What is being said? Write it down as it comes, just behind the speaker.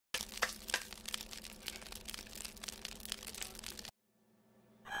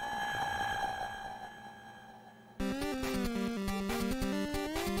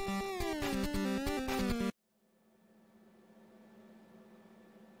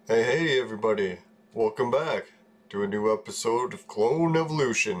Hey everybody, welcome back to a new episode of Clone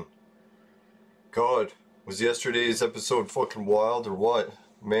Evolution. God, was yesterday's episode fucking wild or what?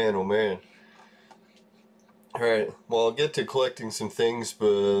 Man, oh man. Alright, well I'll get to collecting some things,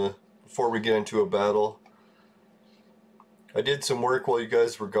 but before we get into a battle, I did some work while you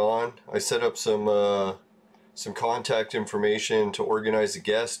guys were gone. I set up some contact information to organize a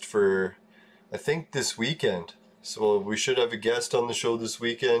guest for, I think, this weekend. So we should have a guest on the show this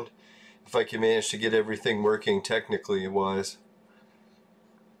weekend, if I can manage to get everything working technically wise.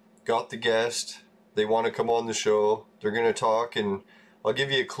 Got the guest. They want to come on the show. They're going to talk, and I'll give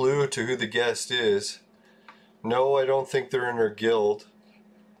you a clue to who the guest is. No, I don't think they're in our guild,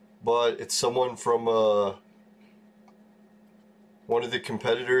 but it's someone from one of the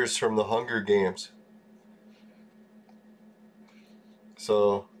competitors from the Hunger Games.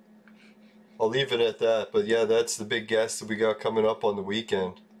 So I'll leave it at that, but yeah, that's the big guest that we got coming up on the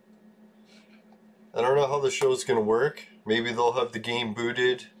weekend. I don't know how the show's gonna work. Maybe they'll have the game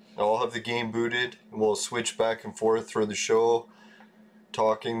booted, I'll have the game booted, and we'll switch back and forth through the show,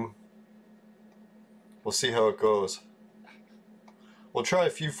 talking. We'll see how it goes. We'll try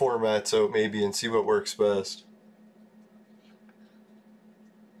a few formats out maybe and see what works best.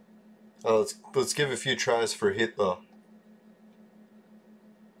 Let's give a few tries for Hitler.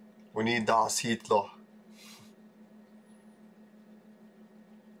 We need Das Hitler.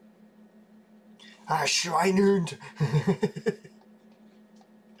 Schweinhund!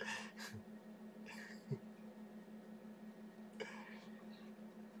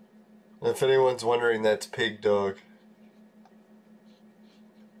 If anyone's wondering, that's Pig Dog.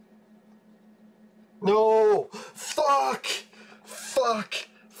 No! Fuck! Fuck!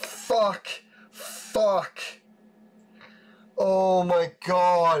 Fuck! Fuck! Oh my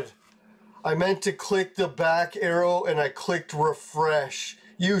god! I meant to click the back arrow and I clicked refresh.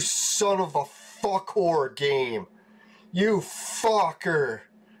 You son of a fuck whore game. You fucker.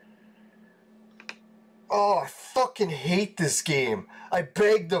 Oh, I fucking hate this game. I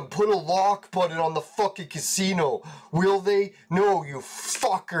begged them, put a lock button on the fucking casino. Will they? No, you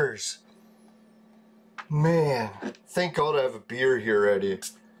fuckers. Man, thank God I have a beer here already.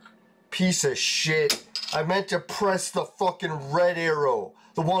 Piece of shit. I meant to press the fucking red arrow.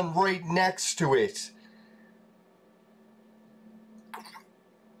 The one right next to it.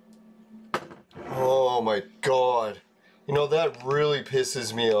 Oh my god. You know, that really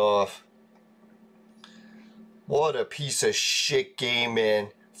pisses me off. What a piece of shit game,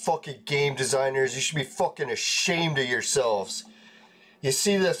 man. Fucking game designers, you should be fucking ashamed of yourselves. You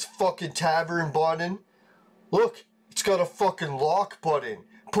see this fucking tavern button? Look, it's got a fucking lock button.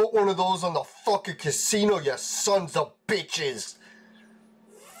 Put one of those on the fucking casino, you sons of bitches.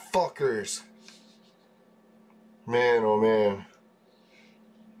 Fuckers. Man, oh man.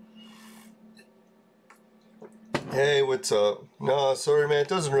 Hey, what's up? No, sorry man, it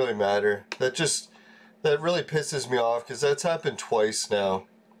doesn't really matter. That really pisses me off because that's happened twice now.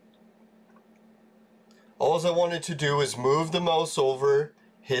 All I wanted to do was move the mouse over,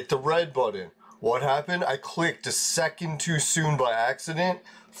 hit the red button. What happened? I clicked a second too soon by accident.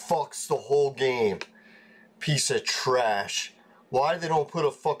 Fucks the whole game. Piece of trash. Why they don't put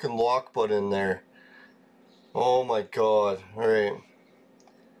a fucking lock button there? Oh my god. Alright.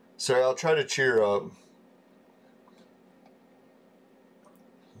 Sorry, I'll try to cheer up.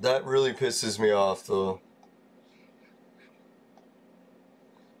 That really pisses me off though.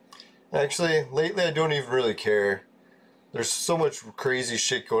 Actually, lately I don't even really care. There's so much crazy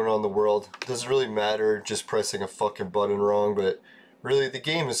shit going on in the world. It doesn't really matter just pressing a fucking button wrong, but really the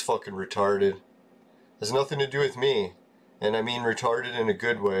game is fucking retarded. It has nothing to do with me. And I mean retarded in a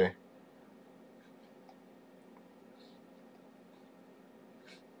good way.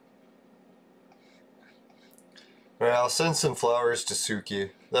 Alright, I'll send some flowers to Suki.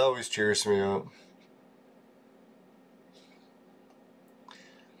 That always cheers me up.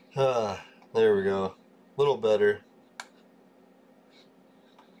 Ah, there we go. A little better.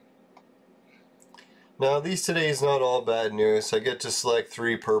 Now, at least today is not all bad news. I get to select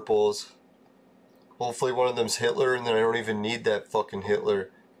 3 purples. Hopefully one of them's Hitler, and then I don't even need that fucking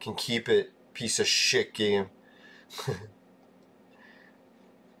Hitler. Can keep it. Piece of shit game.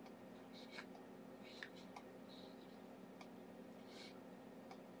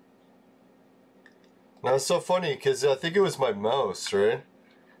 Now it's so funny because I think it was my mouse, right?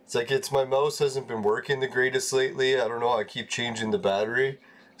 It's like my mouse hasn't been working the greatest lately. I don't know, I keep changing the battery.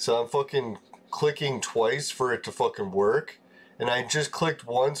 So I'm fucking clicking twice for it to fucking work. And I just clicked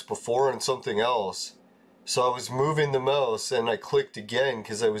once before on something else. So I was moving the mouse and I clicked again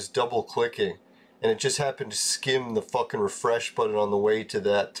because I was double clicking. and it just happened to skim the fucking refresh button on the way to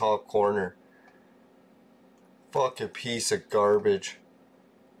that top corner. Fucking piece of garbage.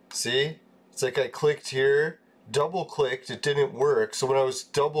 See? It's like I clicked here, double clicked, it didn't work. So when I was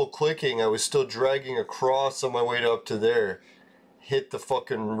double clicking, I was still dragging across on my way up to there. Hit the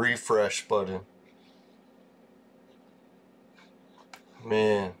fucking refresh button.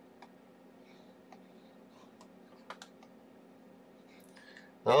 Man.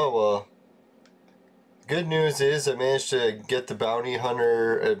 Oh well. Good news is I managed to get the bounty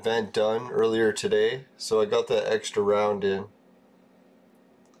hunter event done earlier today, so I got that extra round in.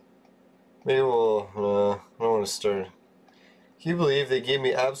 Maybe we'll, I don't want to start. Can you believe they gave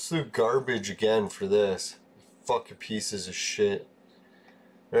me absolute garbage again for this? Fucking pieces of shit.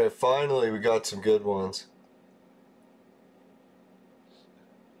 Alright, finally we got some good ones.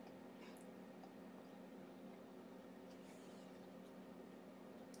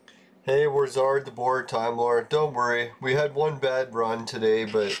 Hey, Warzard, the board time lord. Don't worry, we had one bad run today,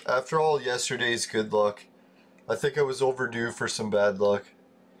 but after all yesterday's good luck, I think I was overdue for some bad luck.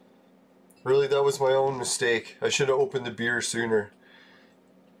 Really, that was my own mistake. I should have opened the beer sooner.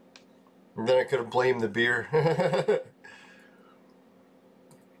 And then I could have blamed the beer.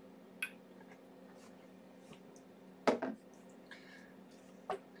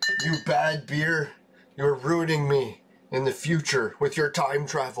 You bad beer, you're ruining me in the future with your time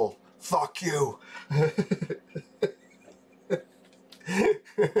travel. Fuck you.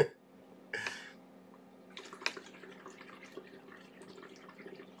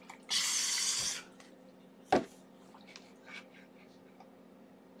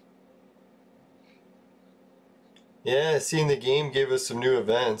 Yeah, seeing the game gave us some new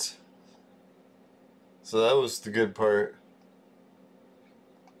events. So that was the good part.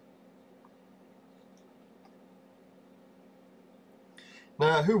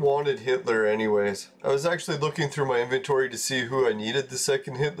 Nah, who wanted Hitler anyways? I was actually looking through my inventory to see who I needed the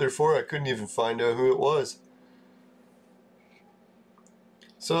second Hitler for. I couldn't even find out who it was.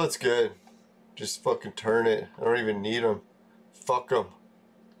 So that's good. Just fucking turn it. I don't even need them. Fuck them.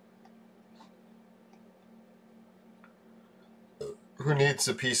 Who needs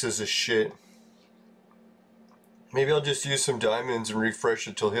the pieces of shit? Maybe I'll just use some diamonds and refresh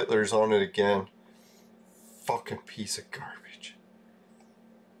it till Hitler's on it again. Fucking piece of garbage.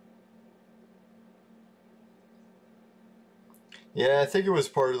 Yeah, I think it was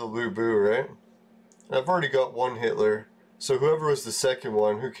part of the Lubu, right? I've already got one Hitler, so whoever was the second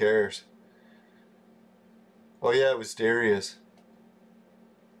one, who cares? Oh yeah, it was Darius.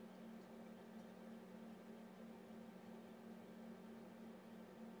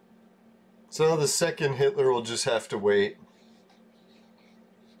 So the second Hitler will just have to wait.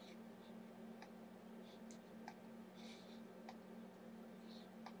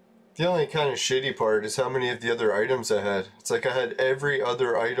 The only kind of shitty part is how many of the other items I had. It's like I had every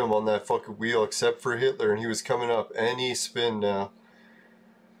other item on that fucking wheel except for Hitler, and he was coming up any spin now.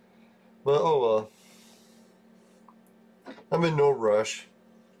 But oh well. I'm in no rush.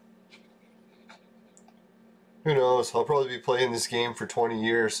 Who knows? I'll probably be playing this game for 20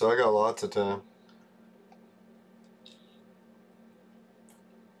 years, so I got lots of time.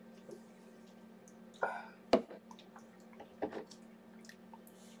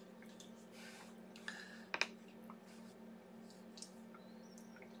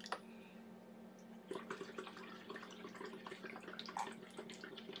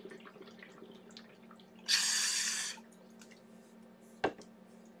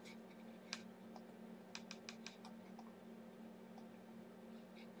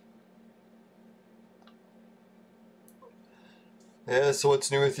 Yeah, so what's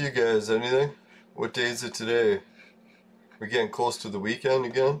new with you guys? Anything? What day is it today? We're getting close to the weekend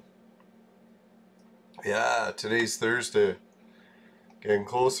again? Yeah, today's Thursday. Getting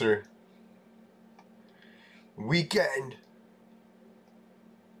closer. Weekend!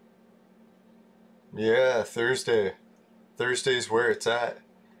 Yeah, Thursday. Thursday's where it's at.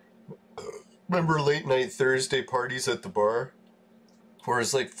 Remember late night Thursday parties at the bar? Where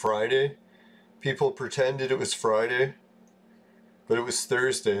it's like Friday? People pretended it was Friday, but it was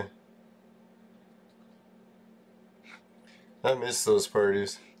Thursday. I miss those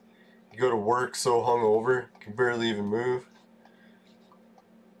parties. You go to work so hungover, can barely even move.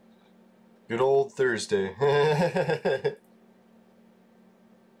 Good old Thursday.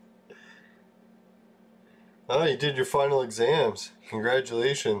 Oh, you did your final exams.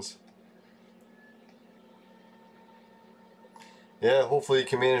 Congratulations. Yeah, hopefully you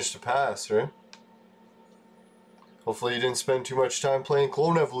can manage to pass, right? Hopefully you didn't spend too much time playing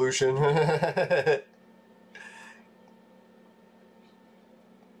Clone Evolution.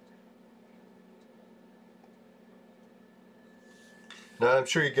 No, I'm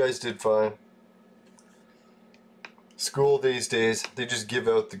sure you guys did fine. School these days, they just give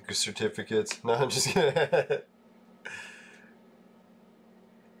out the certificates. No, I'm just kidding.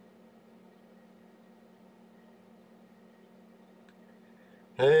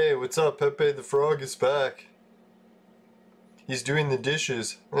 Hey, what's up? Pepe the Frog is back. He's doing the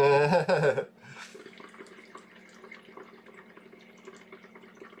dishes.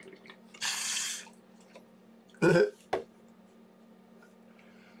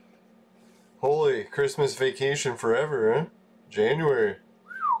 Holy, Christmas vacation forever, huh? January.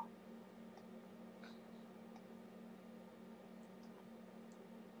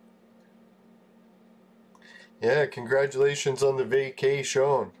 Yeah, congratulations on the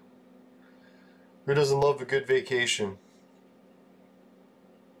vacation. Who doesn't love a good vacation?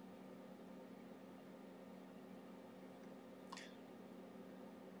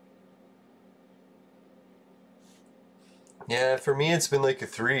 Yeah, for me it's been like a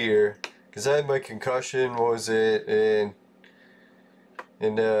 3-year. Because I had my concussion, what was it, in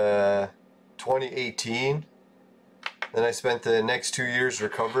 2018. Then I spent the next 2 years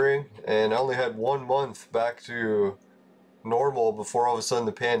recovering, and I only had 1 month back to normal before all of a sudden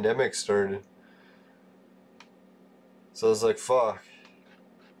the pandemic started. So I was like, fuck.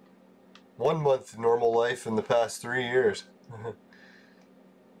 1 month normal life in the past 3 years.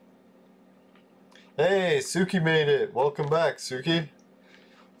 Hey, Suki made it. Welcome back, Suki.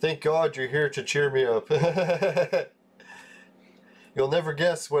 Thank God you're here to cheer me up. You'll never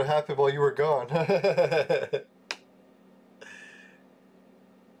guess what happened while you were gone.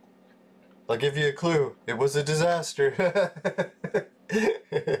 I'll give you a clue. It was a disaster.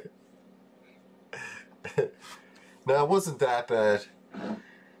 No, it wasn't that bad.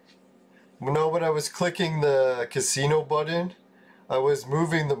 No, when I was clicking the casino button, I was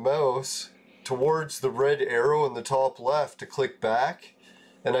moving the mouse towards the red arrow in the top left to click back,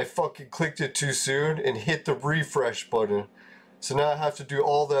 and I fucking clicked it too soon and hit the refresh button. So now I have to do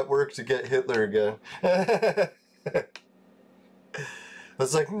all that work to get Hitler again. I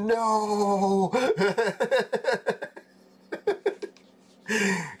was like, no!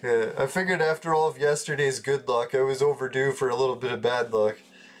 Yeah, I figured after all of yesterday's good luck, I was overdue for a little bit of bad luck.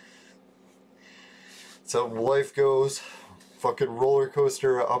 That's how life goes. Fucking roller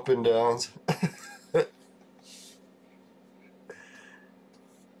coaster up and downs.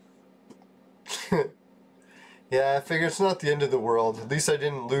 Yeah, I figure it's not the end of the world. At least I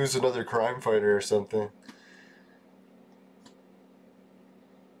didn't lose another crime fighter or something.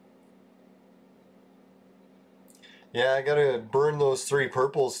 Yeah, I gotta burn those 3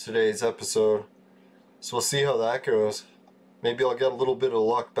 purples today's episode. So we'll see how that goes. Maybe I'll get a little bit of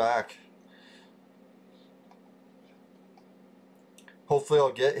luck back. Hopefully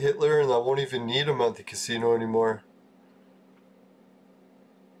I'll get Hitler and I won't even need him at the casino anymore.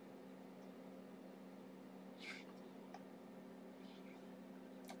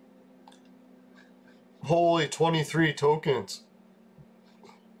 Holy 23 tokens.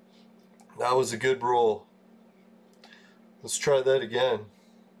 That was a good roll. Let's try that again.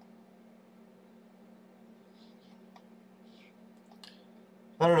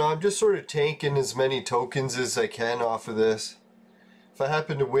 I don't know, I'm just sort of tanking as many tokens as I can off of this. If I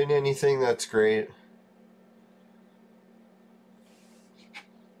happen to win anything, that's great.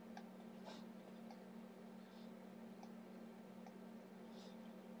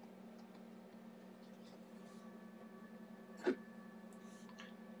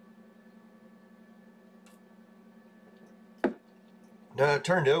 Now, it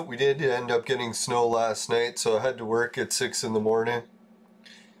turned out we did end up getting snow last night, so I had to work at 6 in the morning.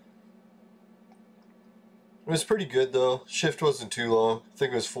 It was pretty good though. Shift wasn't too long. I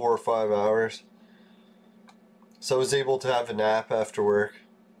think it was 4 or 5 hours. So I was able to have a nap after work.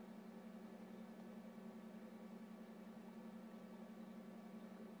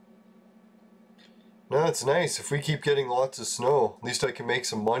 No, it's nice. If we keep getting lots of snow, at least I can make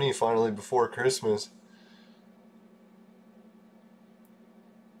some money finally before Christmas.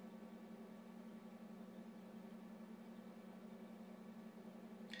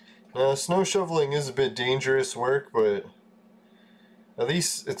 Now, snow shoveling is a bit dangerous work, but at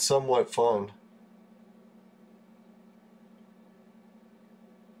least it's somewhat fun.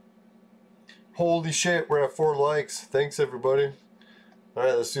 Holy shit, we're at 4 likes. Thanks, everybody.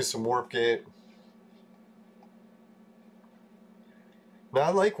 Alright, let's do some warp gate. Now,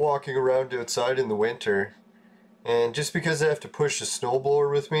 I like walking around outside in the winter. And just because I have to push a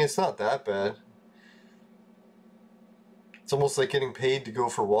snowblower with me, it's not that bad. It's almost like getting paid to go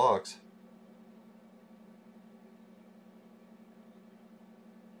for walks.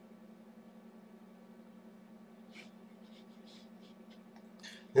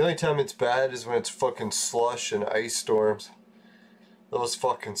 The only time it's bad is when it's fucking slush and ice storms. Those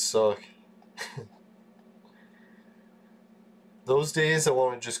fucking suck. Those days I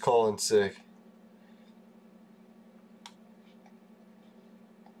want to just call in sick.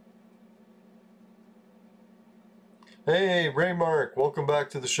 Hey, Raymark, welcome back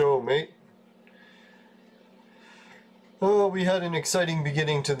to the show, mate. Oh, we had an exciting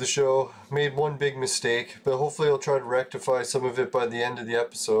beginning to the show. Made one big mistake, but hopefully I'll try to rectify some of it by the end of the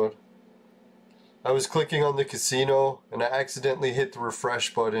episode. I was clicking on the casino, and I accidentally hit the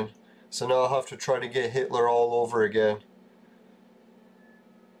refresh button, so now I'll have to try to get Hitler all over again.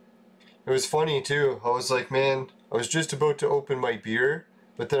 It was funny too. I was like, man, I was just about to open my beer,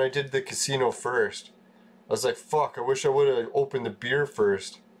 but then I did the casino first. I was like, fuck, I wish I would have opened the beer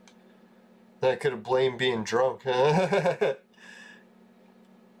first. Then I could have blamed being drunk. It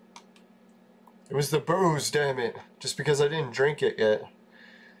was the booze, damn it. Just because I didn't drink it yet.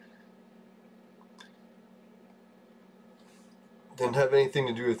 Didn't have anything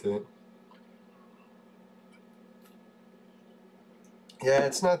to do with it. Yeah,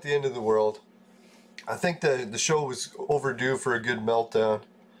 it's not the end of the world. I think the show was overdue for a good meltdown.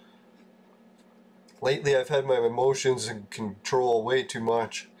 Lately I've had my emotions in control way too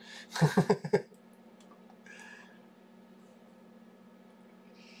much.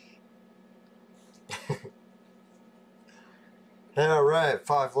 Alright,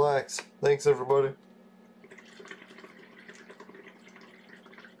 5 likes. Thanks everybody.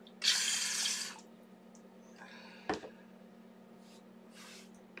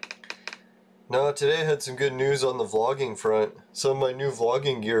 No, today I had some good news on the vlogging front. Some of my new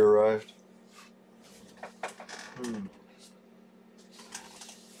vlogging gear arrived.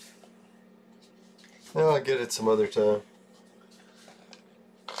 I'll get it some other time.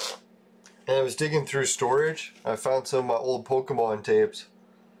 And I was digging through storage. I found some of my old Pokemon tapes.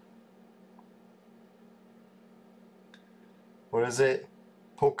 What is it?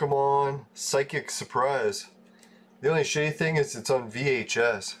 Pokemon Psychic Surprise. The only shitty thing is it's on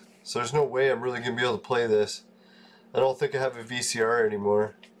VHS. So there's no way I'm really going to be able to play this. I don't think I have a VCR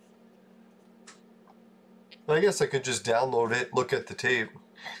anymore. I guess I could just download it, look at the tape.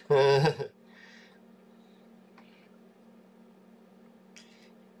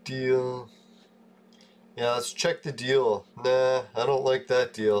 Deal. Yeah, let's check the deal. Nah, I don't like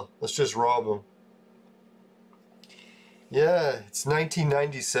that deal. Let's just rob him. Yeah, it's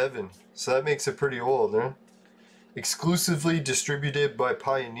 1997, so that makes it pretty old, huh? Exclusively distributed by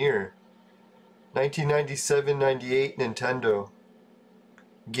Pioneer. 1997-98 Nintendo.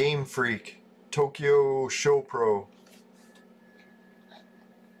 Game Freak. Tokyo Show Pro.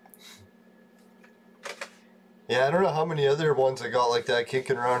 Yeah, I don't know how many other ones I got like that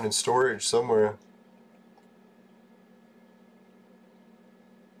kicking around in storage somewhere.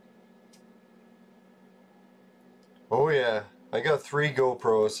 Oh yeah, I got 3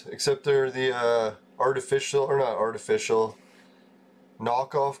 GoPros, except they're the artificial, or not artificial,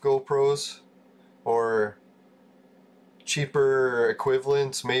 knockoff GoPros, or cheaper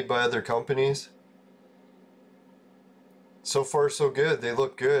equivalents made by other companies. So far so good, they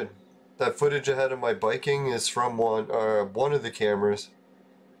look good. That footage I had of my biking is from one of the cameras.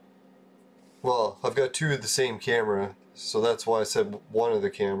 Well, I've got 2 of the same camera, so that's why I said one of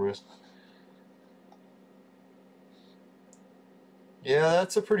the cameras. Yeah,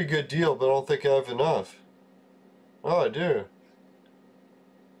 that's a pretty good deal, but I don't think I have enough. Oh, I do.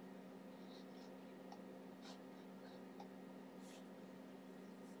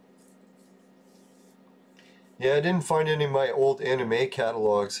 Yeah, I didn't find any of my old anime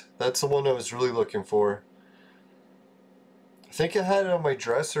catalogs. That's the one I was really looking for. I think I had it on my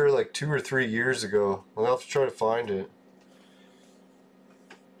dresser like 2 or 3 years ago. I'll have to try to find it.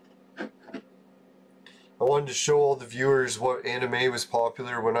 I wanted to show all the viewers what anime was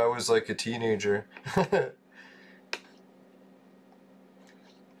popular when I was like a teenager.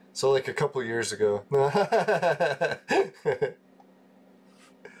 So like a couple years ago.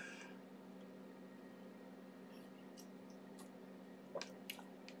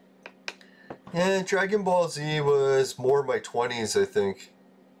 Yeah, Dragon Ball Z was more my 20s, I think.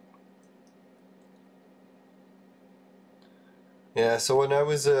 Yeah, so when I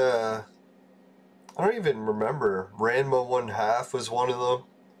was, I don't even remember. Ranma 1/2 was one of them.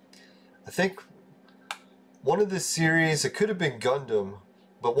 I think one of the series, it could have been Gundam,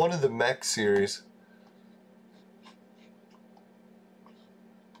 but one of the mech series.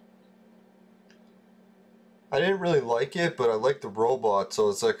 I didn't really like it, but I liked the robot, so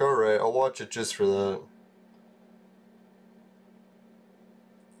it's like, alright, I'll watch it just for that.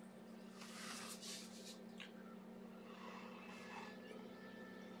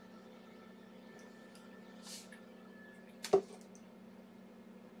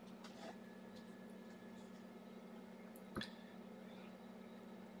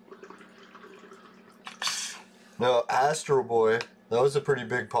 No, Astro Boy. That was a pretty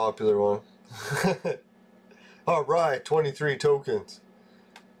big popular one. Alright, 23 tokens.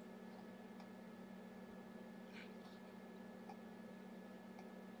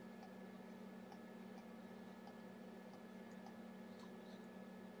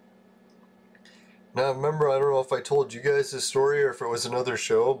 Now remember, I don't know if I told you guys this story or if it was another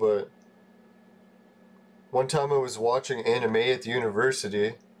show, but one time I was watching anime at the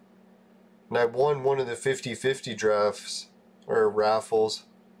university and I won one of the 50-50 drafts or raffles.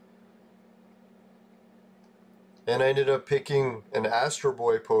 And I ended up picking an Astro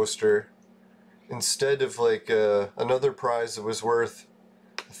Boy poster instead of like another prize that was worth,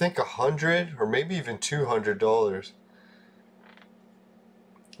 I think, $100 or maybe even $200.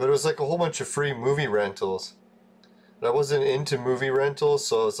 But it was like a whole bunch of free movie rentals. And I wasn't into movie rentals,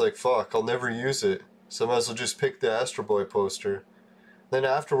 so I was like, fuck, I'll never use it. So I might as well just pick the Astro Boy poster. Then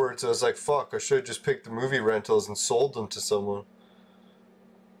afterwards I was like, fuck, I should have just picked the movie rentals and sold them to someone.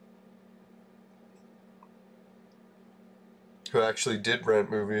 Who actually did rent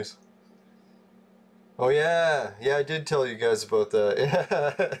movies. Oh yeah, yeah, I did tell you guys about that.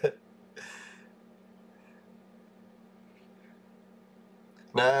 Yeah.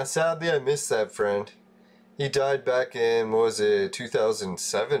 Nah, sadly I missed that friend. He died back in, what was it,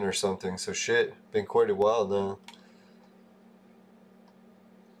 2007 or something, so shit, been quite a while now.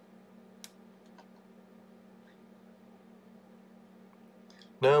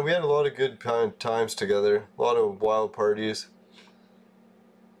 No, we had a lot of good times together, a lot of wild parties.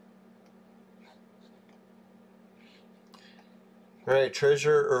 Alright,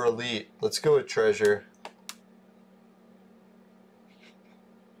 treasure or elite? Let's go with treasure.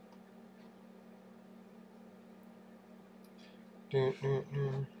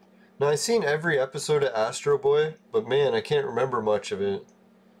 Now, I've seen every episode of Astro Boy, but man, I can't remember much of it.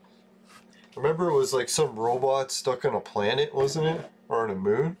 I remember it was like some robot stuck on a planet, wasn't it? Or on a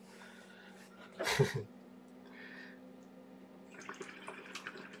moon?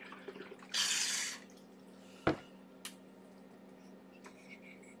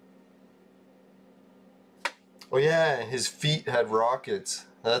 Oh yeah, his feet had rockets.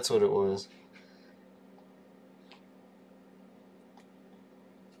 That's what it was.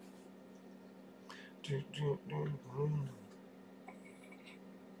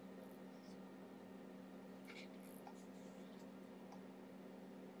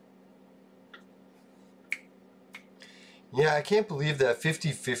 Yeah, I can't believe that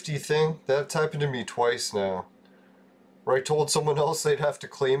 50-50 thing. That's happened to me twice now. Where I told someone else they'd have to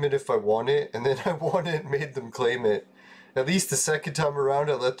claim it if I won it, and then I won it and made them claim it. At least the second time around,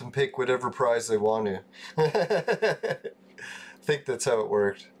 I let them pick whatever prize they wanted. I think that's how it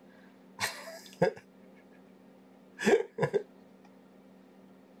worked.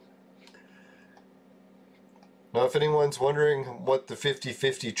 Now, if anyone's wondering what the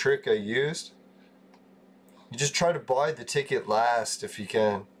 50-50 trick I used, you just try to buy the ticket last if you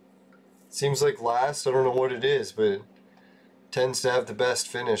can. Seems like last, I don't know what it is, but it tends to have the best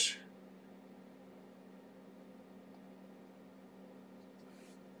finish.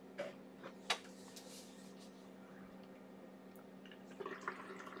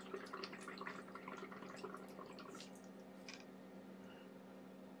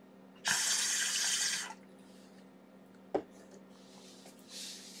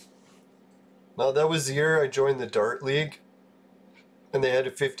 Now that was the year I joined the Dart League, and they had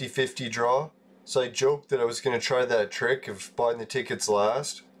a 50-50 draw, so I joked that I was going to try that trick of buying the tickets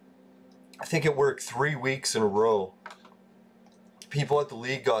last. I think it worked 3 weeks in a row. People at the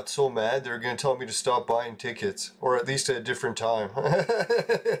league got so mad they were going to tell me to stop buying tickets, or at least at a different time.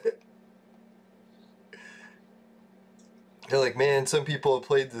 They're like, man, some people have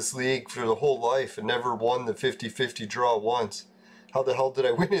played this league for their whole life and never won the 50-50 draw once. How the hell did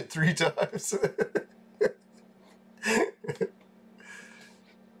I win it 3 times?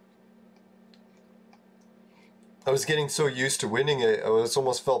 I was getting so used to winning it, I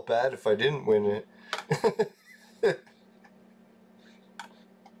almost felt bad if I didn't win it.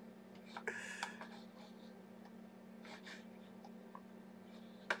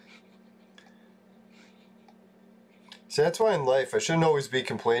 See, that's why in life I shouldn't always be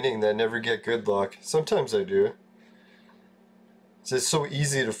complaining that I never get good luck. Sometimes I do. It's just so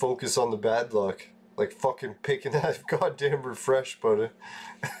easy to focus on the bad luck. Like fucking picking that goddamn refresh button.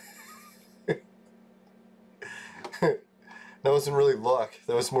 That wasn't really luck.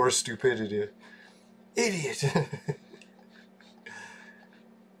 That was more stupidity. Idiot!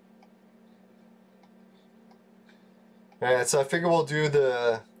 Alright, so I figure we'll do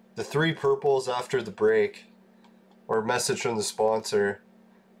the 3 purples after the break. Or message from the sponsor.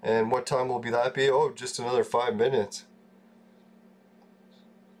 And what time will that be? Oh, just another 5 minutes.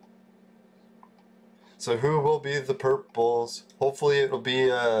 So who will be the purples? Hopefully it'll be,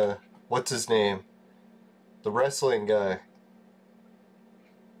 what's his name? The wrestling guy.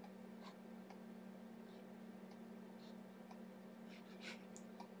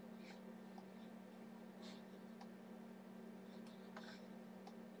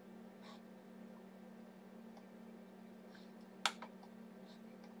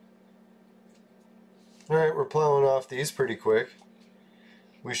 Alright, we're plowing off these pretty quick.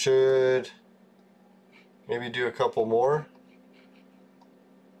 We should maybe do a couple more.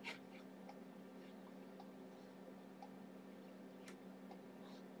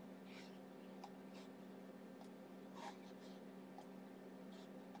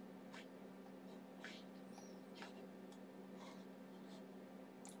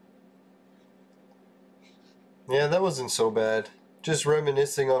 Yeah, that wasn't so bad. Just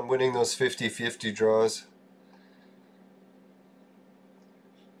reminiscing on winning those 50-50 draws.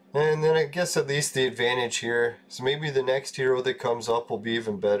 And then I guess at least the advantage here. So maybe the next hero that comes up will be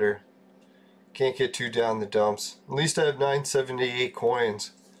even better. Can't get too down the dumps. At least I have 978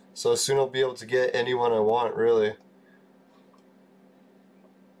 coins. So soon I'll be able to get anyone I want, really.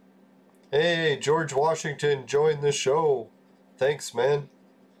 Hey, George Washington joined the show. Thanks, man.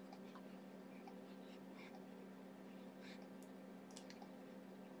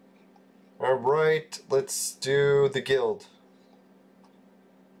 Alright, let's do the guild.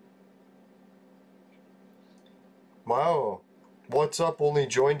 Wow. What's up only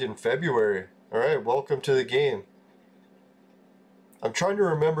joined in February. Alright, welcome to the game. I'm trying to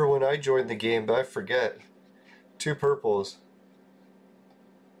remember when I joined the game, but I forget. 2 purples.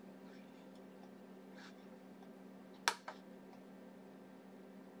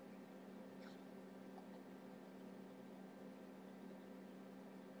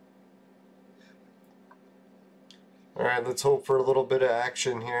 Alright, let's hope for a little bit of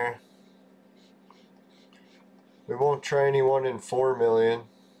action here. We won't try anyone in 4 million.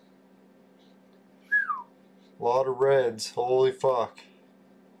 A lot of reds, holy fuck.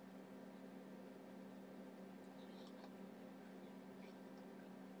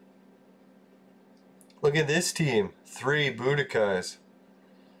 Look at this team, 3 Budokais.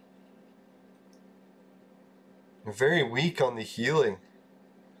 They're very weak on the healing.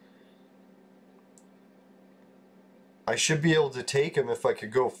 I should be able to take him if I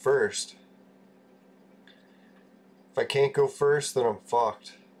could go first. If I can't go first, then I'm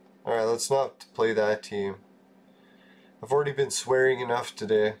fucked. Alright, let's not play that team. I've already been swearing enough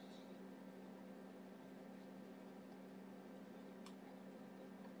today.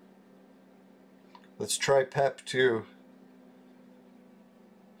 Let's try Pep 2.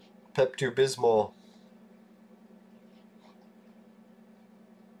 Pep 2 Bismol.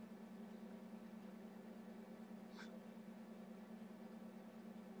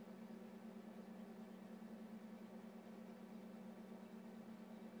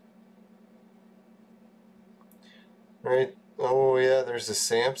 Right. Oh yeah, there's a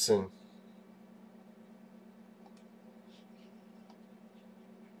Samson.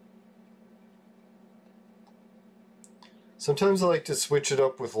 Sometimes I like to switch it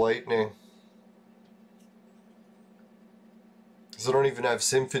up with lightning. Because I don't even have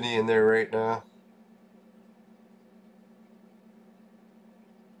Symphony in there right now.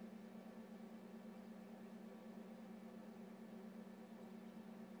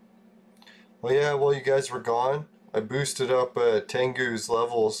 Oh yeah, while you guys were gone, I boosted up Tengu's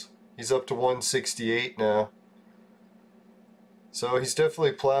levels. He's up to 168 now. So he's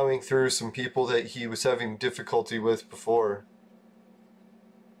definitely plowing through some people that he was having difficulty with before.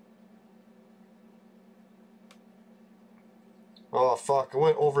 Oh fuck, I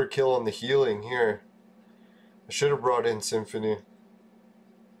went overkill on the healing here. I should have brought in Symphony.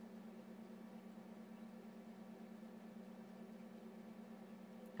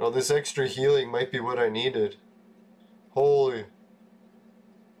 Oh, this extra healing might be what I needed. Holy.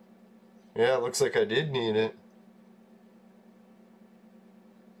 Yeah, it looks like I did need it.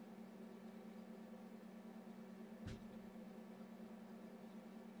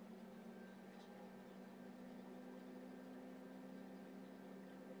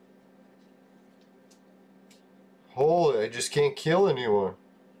 Holy, I just can't kill anyone.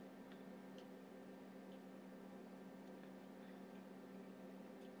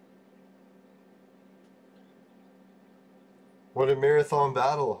 What a marathon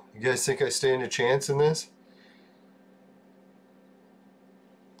battle. You guys think I stand a chance in this?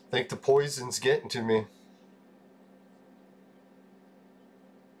 I think the poison's getting to me.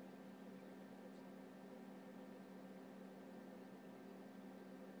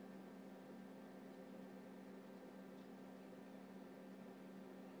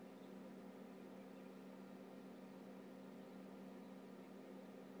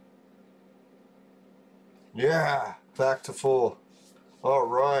 Yeah, back to full.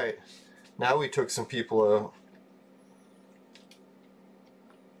 Alright. Now we took some people out.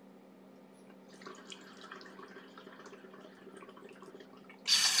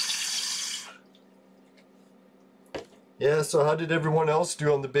 Yeah, so how did everyone else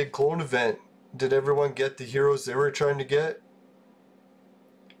do on the big clone event? Did everyone get the heroes they were trying to get?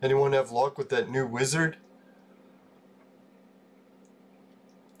 Anyone have luck with that new wizard?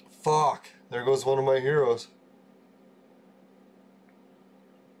 Fuck, there goes one of my heroes.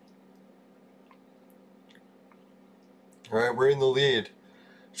 Alright, we're in the lead.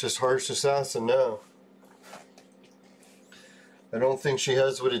 It's just Harsh Assassin now. I don't think she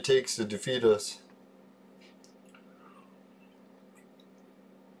has what it takes to defeat us.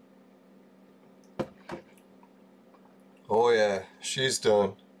 Oh yeah, she's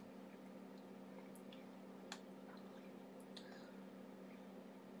done.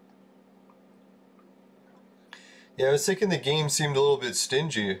 Yeah, I was thinking the game seemed a little bit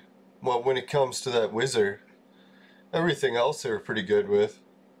stingy. Well, when it comes to that wizard. Everything else they were pretty good with.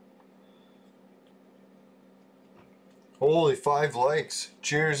 Holy, 5 likes.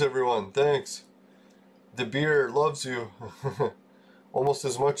 Cheers everyone, thanks. The beer loves you. Almost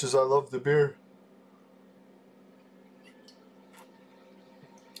as much as I love the beer.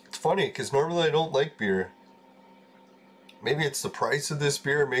 It's funny, because normally I don't like beer. Maybe it's the price of this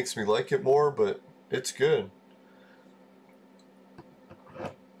beer makes me like it more, but it's good.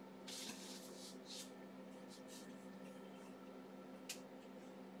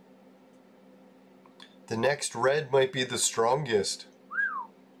 The next red might be the strongest.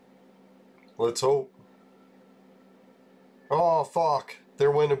 Let's hope. Oh fuck, there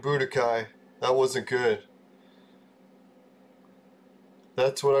went a Budokai. That wasn't good.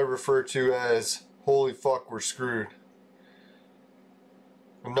 That's what I refer to as, holy fuck, we're screwed.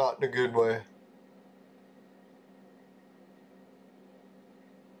 I'm not in a good way.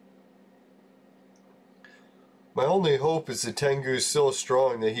 My only hope is that Tengu's so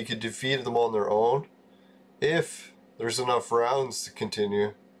strong that he could defeat them on their own, if there's enough rounds to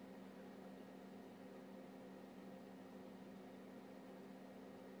continue.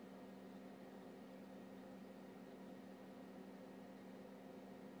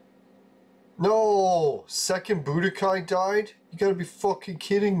 No! Second Budokai died? You gotta be fucking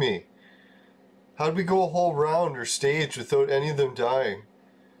kidding me. How'd we go a whole round or stage without any of them dying?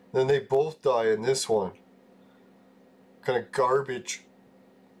 Then they both die in this one. Kind of garbage.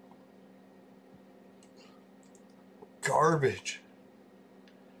 Garbage.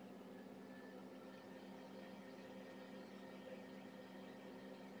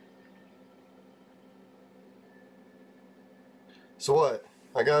 So what?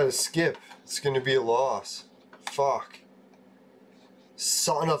 I gotta skip. It's gonna be a loss. Fuck.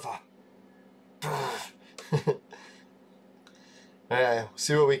 Son of a... Yeah,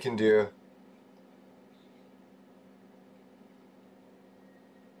 see what we can do.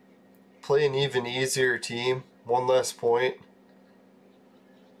 Play an even easier team. One less point.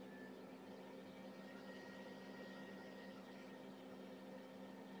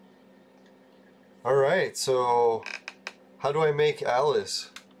 Alright, so... how do I make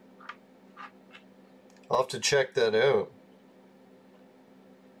Alice? I'll have to check that out.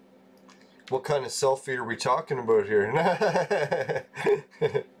 What kind of selfie are we talking about here?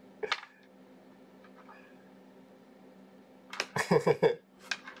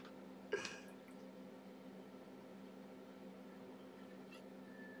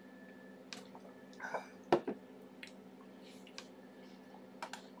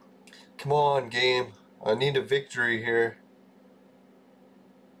 Come on, game. I need a victory here.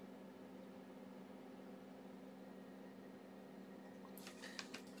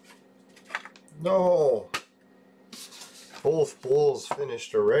 No! Both bowls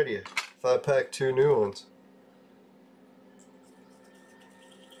finished already. If I packed 2 new ones.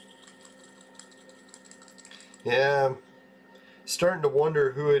 Yeah, I'm starting to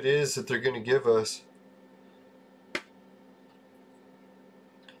wonder who it is that they're going to give us.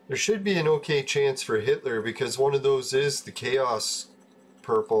 There should be an okay chance for Hitler because one of those is the Chaos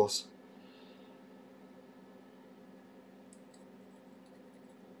purples.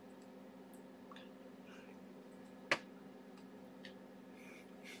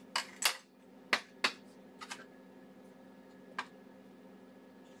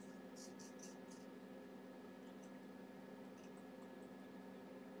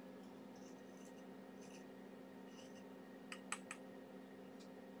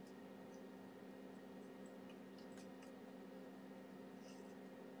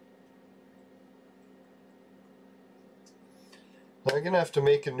 I'm gonna have to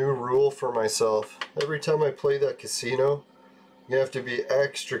make a new rule for myself. Every time I play that casino, you have to be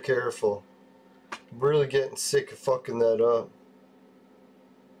extra careful. I'm really getting sick of fucking that up.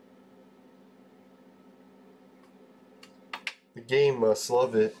 The game must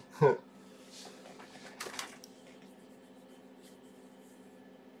love it.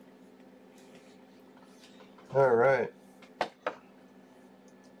 Alright.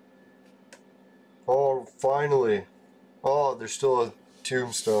 Oh, finally. Oh, there's still a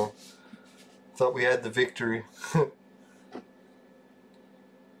tombstone. Thought we had the victory.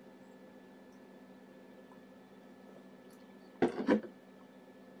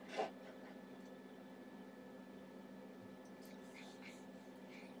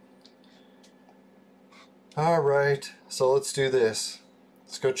 Alright, so let's do this.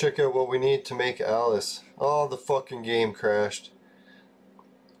 Let's go check out what we need to make Alice. Oh, the fucking game crashed.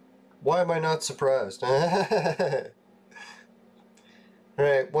 Why am I not surprised?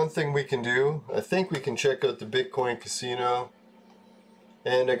 Alright, one thing we can do, I think we can check out the Bitcoin Casino.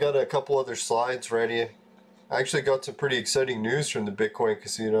 And I got a couple other slides ready. I actually got some pretty exciting news from the Bitcoin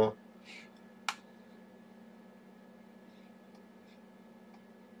Casino.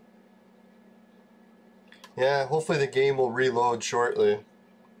 Yeah, hopefully the game will reload shortly.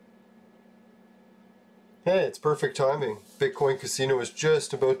 Hey, it's perfect timing. Bitcoin Casino is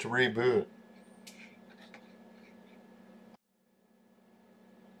just about to reboot.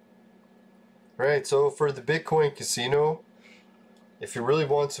 Right, so for the Bitcoin Casino, if you really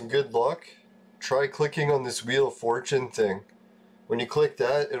want some good luck, try clicking on this Wheel of Fortune thing. When you click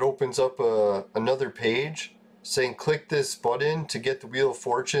that, it opens up another page saying click this button to get the Wheel of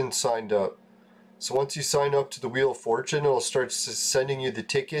Fortune signed up. So once you sign up to the Wheel of Fortune, it'll start sending you the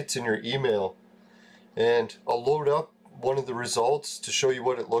tickets in your email. And I'll load up one of the results to show you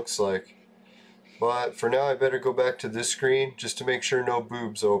what it looks like. But for now, I better go back to this screen just to make sure no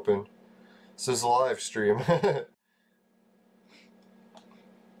boobs open. This is a live stream.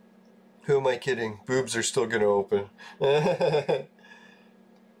 Who am I kidding? Boobs are still gonna open. Alright,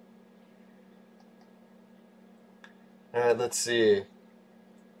 let's see.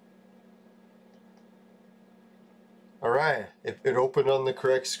 Alright, it opened on the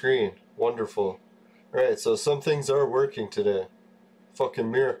correct screen. Wonderful. Alright, so some things are working today. Fucking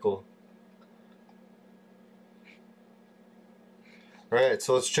miracle. Alright,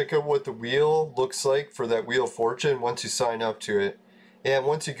 so let's check out what the wheel looks like for that Wheel of Fortune once you sign up to it. And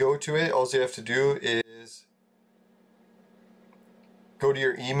once you go to it, all you have to do is go to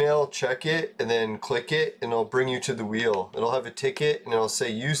your email, check it, and then click it, and it'll bring you to the wheel. It'll have a ticket, and it'll say,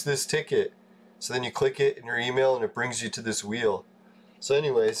 use this ticket. So then you click it in your email, and it brings you to this wheel. So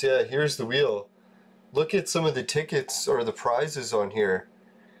anyways, yeah, here's the wheel. Look at some of the tickets or the prizes on here.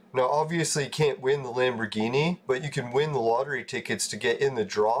 Now obviously you can't win the Lamborghini, but you can win the lottery tickets to get in the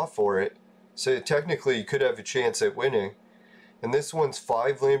draw for it. So technically you could have a chance at winning. And this one's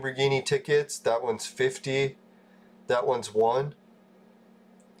 5 Lamborghini tickets, that one's 50, that one's 1.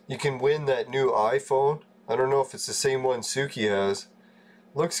 You can win that new iPhone. I don't know if it's the same one Suki has.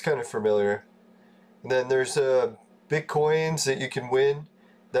 Looks kind of familiar. And then there's Bitcoins that you can win.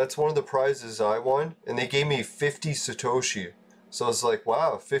 That's one of the prizes I won, and they gave me 50 Satoshi. So I was like,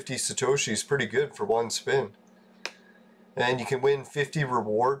 wow, 50 Satoshi is pretty good for one spin. And you can win 50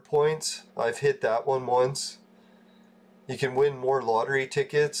 reward points. I've hit that one once. You can win more lottery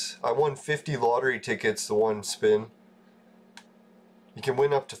tickets. I won 50 lottery tickets the one spin. You can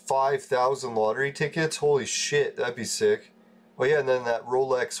win up to 5,000 lottery tickets. Holy shit, that'd be sick. Oh yeah, and then that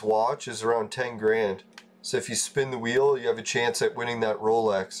Rolex watch is around 10 grand. So if you spin the wheel, you have a chance at winning that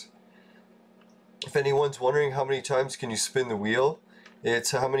Rolex. If anyone's wondering how many times can you spin the wheel, it's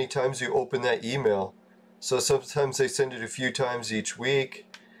how many times you open that email. So sometimes they send it a few times each week.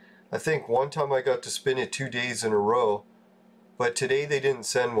 I think one time I got to spin it 2 days in a row. But today they didn't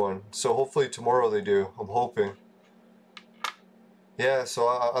send one. So hopefully tomorrow they do. I'm hoping. Yeah, so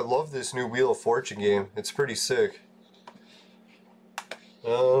I love this new Wheel of Fortune game. It's pretty sick.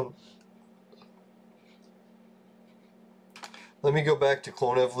 Let me go back to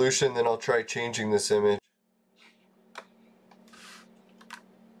Clone Evolution, then I'll try changing this image.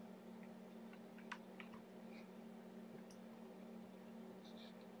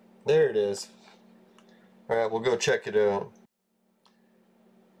 There it is. Alright, we'll go check it out.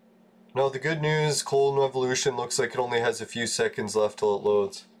 Now the good news, Clone Evolution looks like it only has a few seconds left till it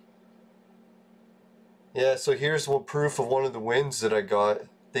loads. Yeah, so here's one proof of one of the wins that I got.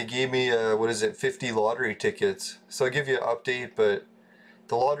 They gave me, 50 lottery tickets. So I'll give you an update, but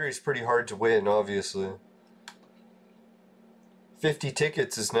the lottery is pretty hard to win, obviously. 50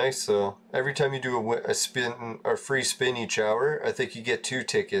 tickets is nice though. Every time you do a spin or free spin each hour, I think you get 2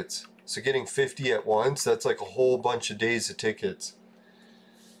 tickets. So getting 50 at once, that's like a whole bunch of days of tickets.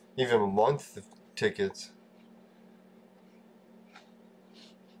 Even a month of tickets.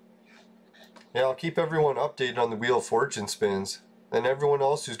 Yeah, I'll keep everyone updated on the Wheel of Fortune spins. And everyone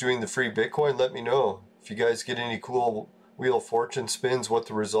else who's doing the free Bitcoin, let me know. If you guys get any cool Wheel of Fortune spins, what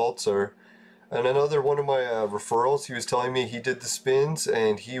the results are. And another one of my referrals, he was telling me he did the spins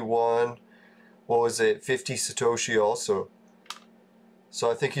and he won, what was it, 50 Satoshi also. So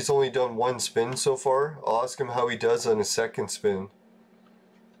I think he's only done 1 spin so far. I'll ask him how he does on his second spin.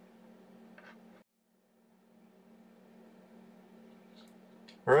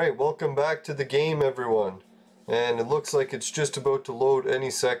 Alright, welcome back to the game, everyone. And it looks like it's just about to load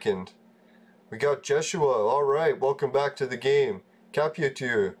any second. We got Jeshua, alright, welcome back to the game.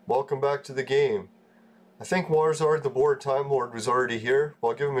 Caputu, welcome back to the game. I think Warzard the Board Time Lord was already here, but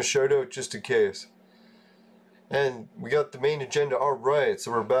I'll give him a shout out just in case. And we got the main agenda, alright,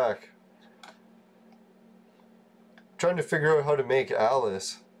 so we're back. Trying to figure out how to make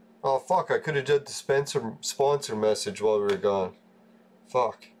Alice. Oh fuck, I could have did the sponsor message while we were gone.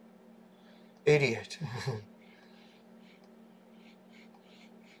 Fuck. Idiot.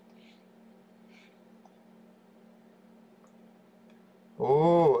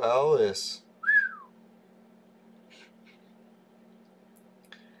 Oh, Alice.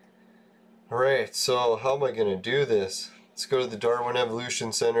 Alright, so how am I going to do this? Let's go to the Darwin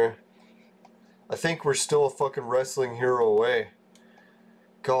Evolution Center. I think we're still a fucking wrestling hero away.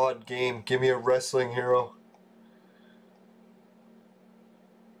 God, game, give me a wrestling hero.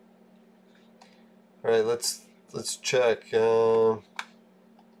 Alright, let's check.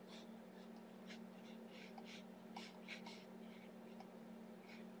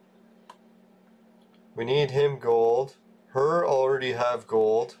 We need him gold. Her already have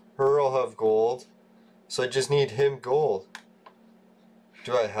gold. Her I'll have gold. So I just need him gold.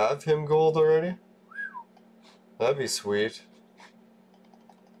 Do I have him gold already? That'd be sweet.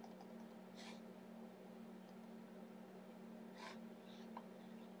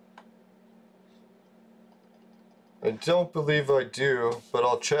 I don't believe I do, but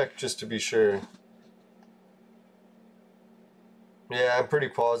I'll check just to be sure. Yeah, I'm pretty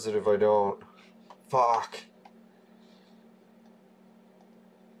positive I don't. Fuck.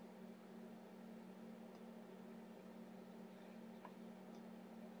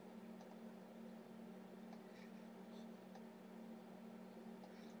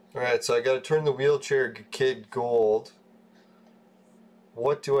 Alright, so I gotta turn the wheelchair kid gold.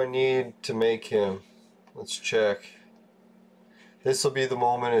 What do I need to make him? Let's check. This will be the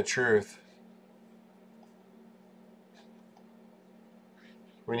moment of truth.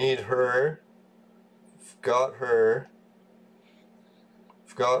 We need her. We've got her.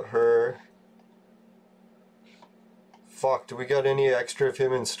 We've got her. Fuck, do we got any extra of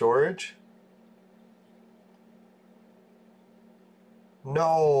him in storage?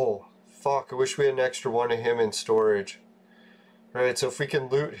 No! Fuck, I wish we had an extra one of him in storage. Alright, so if we can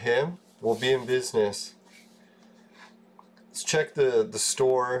loot him, we'll be in business. Let's check the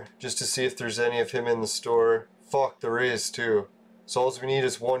store just to see if there's any of him in the store. Fuck, there is too. So all we need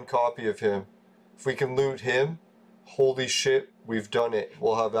is 1 copy of him. If we can loot him, holy shit, we've done it.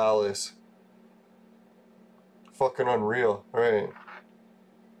 We'll have Alice. Fucking unreal. Alright.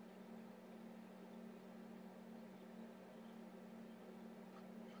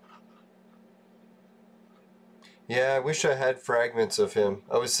 Yeah, I wish I had fragments of him.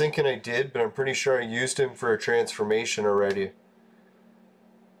 I was thinking I did, but I'm pretty sure I used him for a transformation already.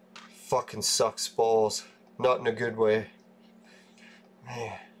 Fucking sucks balls. Not in a good way.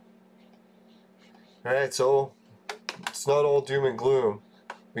 Man. Alright, so it's not all doom and gloom.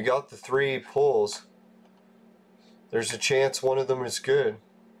 We got the 3 pulls. There's a chance one of them is good.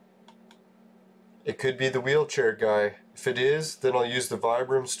 It could be the wheelchair guy. If it is, then I'll use the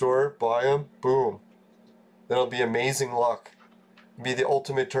Vibram store, buy him, boom. That'll be amazing luck. It'll be the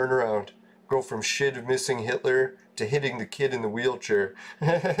ultimate turnaround. Go from shit of missing Hitler to hitting the kid in the wheelchair.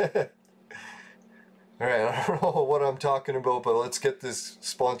 Alright, I don't know what I'm talking about, but let's get this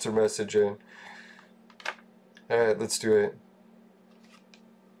sponsor message in. Alright, let's do it.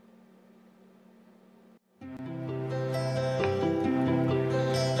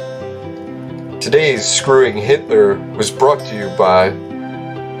 Today's Screwing Hitler was brought to you by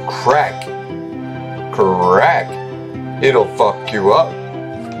Crack. Crack. It'll fuck you up.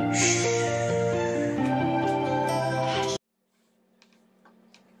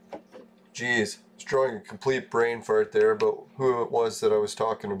 Jeez, I was drawing a complete brain fart there about who it was that I was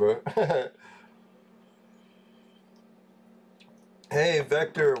talking about. Hey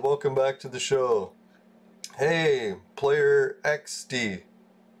Vector, welcome back to the show. Hey, player XD.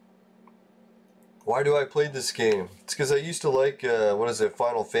 Why do I play this game? It's because I used to like, what is it,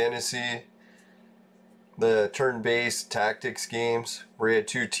 Final Fantasy? The turn-based tactics games where you had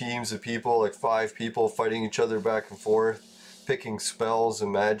two teams of people, like 5 people fighting each other back and forth, picking spells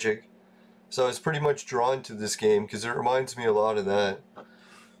and magic. So I was pretty much drawn to this game because it reminds me a lot of that.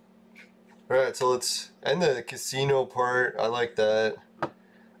 Alright, so let's end the casino part. I like that.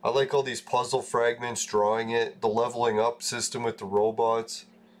 I like all these puzzle fragments, drawing it, the leveling up system with the robots.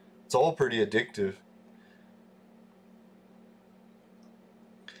 It's all pretty addictive.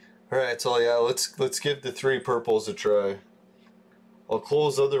 Alright, so yeah, let's give the 3 purples a try. I'll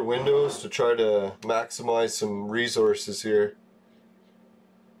close other windows to try to maximize some resources here.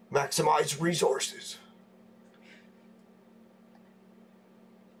 Maximize resources!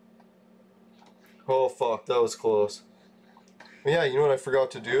 Oh fuck, that was close. But yeah, you know what I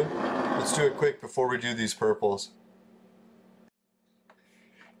forgot to do? Let's do it quick before we do these purples.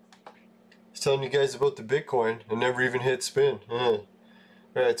 I was telling you guys about the Bitcoin and never even hit spin.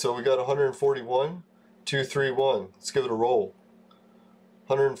 Alright, so we got 141, 231. Let's give it a roll.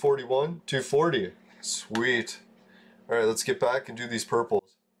 141, 240. Sweet. Alright, let's get back and do these purples.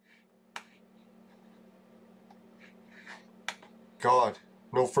 God,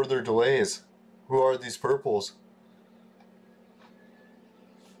 no further delays. Who are these purples?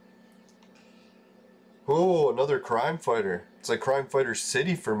 Oh, another crime fighter. It's like Crime Fighter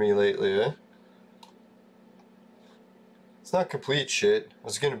City for me lately, eh? It's not complete shit. I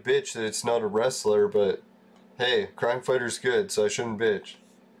was gonna bitch that it's not a wrestler, but hey, Crime Fighter's good, so I shouldn't bitch.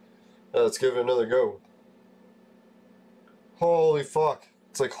 Let's give it another go. Holy fuck.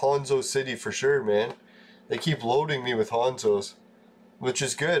 It's like Hanzo City for sure, man. They keep loading me with Hanzos, which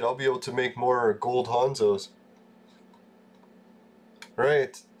is good. I'll be able to make more gold Hanzos.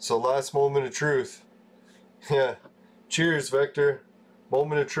 Right, so last moment of truth. Yeah. Cheers, Vector.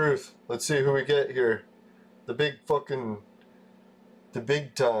 Moment of truth. Let's see who we get here. The big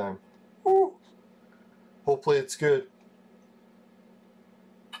time. Woo. Hopefully it's good.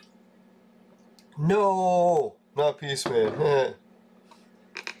 No! Not Peaceman.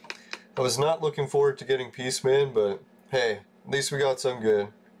 I was not looking forward to getting Peaceman, but hey, at least we got some good.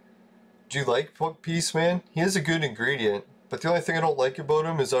 Do you like Peaceman? He is a good ingredient, but the only thing I don't like about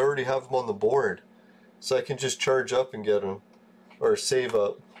him is I already have him on the board. So I can just charge up and get him. Or save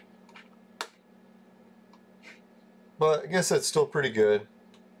up. But I guess that's still pretty good.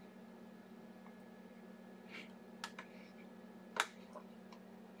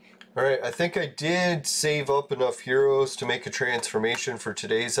 Alright, I think I did save up enough heroes to make a transformation for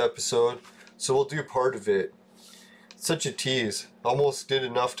today's episode. So we'll do part of it. It's such a tease. Almost did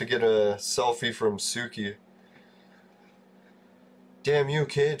enough to get a selfie from Suki. Damn you,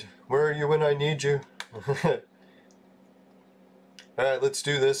 kid. Where are you when I need you? Alright, let's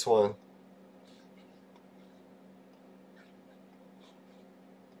do this one.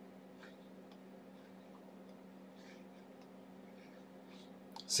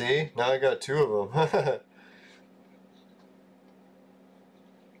 See? Now I got 2 of them.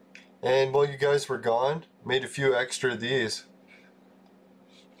 And while you guys were gone, made a few extra of these.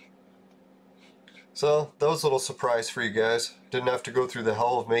 So, that was a little surprise for you guys. Didn't have to go through the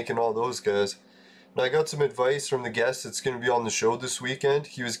hell of making all those guys. Now I got some advice from the guest that's going to be on the show this weekend.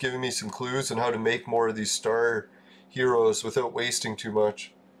 He was giving me some clues on how to make more of these star heroes without wasting too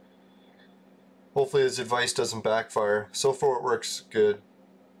much. Hopefully his advice doesn't backfire. So far it works good.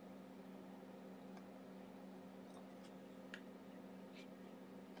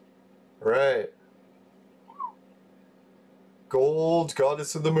 Alright. Gold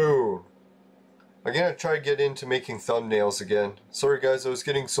Goddess of the Moon. I'm gonna try to get into making thumbnails again. Sorry guys, I was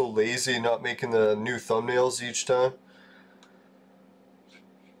getting so lazy not making the new thumbnails each time.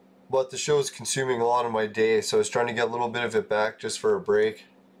 But the show is consuming a lot of my day, so I was trying to get a little bit of it back just for a break.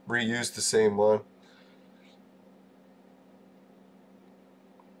 Reuse the same one.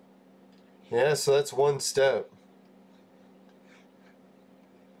 Yeah, so that's one step.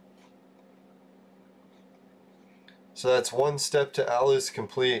 So that's one step to Alice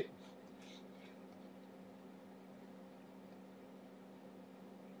complete.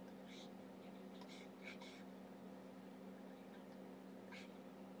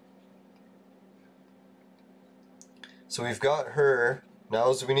 So we've got her. Now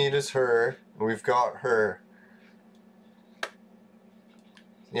all we need is her. And we've got her.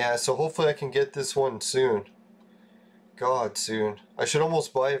 Yeah, so hopefully I can get this one soon. God, soon. I should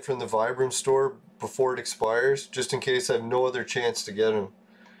almost buy it from the Vibram store before it expires, just in case I have no other chance to get him.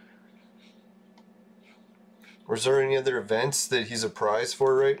 Or is there any other events that he's a prize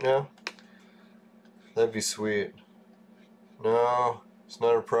for right now? That'd be sweet. No, it's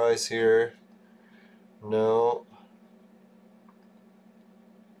not a prize here. No.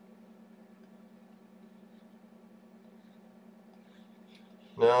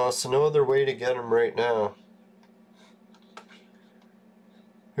 No, so no other way to get him right now.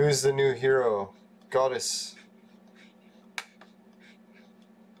 Who's the new hero? Goddess.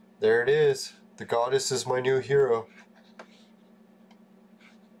 There it is. The goddess is my new hero.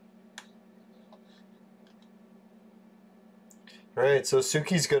 Alright, so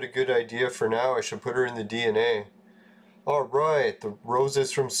Suki's got a good idea for now. I should put her in the DNA. Alright, the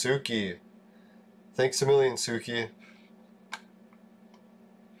roses from Suki. Thanks a million, Suki.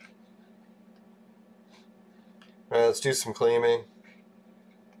 Alright, let's do some claiming.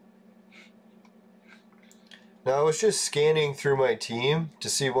 Now I was just scanning through my team to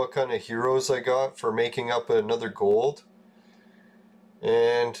see what kind of heroes I got for making up another gold.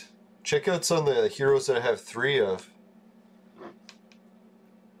 And check out some of the heroes that I have 3 of.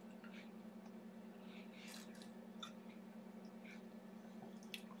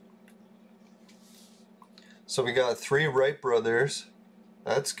 So we got 3 Wright brothers.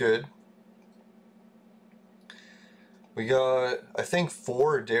 That's good. We got, I think,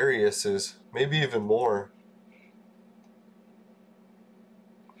 4 Dariuses, maybe even more.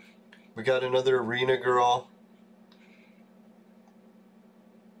 We got another Arena Girl.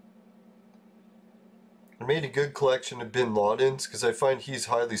 I made a good collection of Bin Ladens because I find he's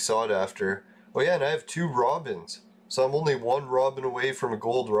highly sought after. Oh yeah, and I have 2 Robins. So I'm only 1 Robin away from a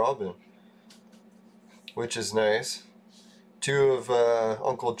gold Robin. Which is nice. 2 of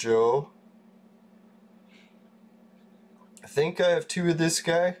Uncle Joe. I think I have 2 of this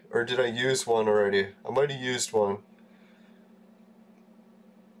guy, or did I use 1 already? I might have used 1.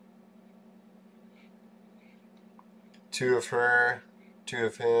 Two of her, 2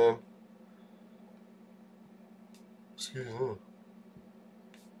 of him. Excuse me.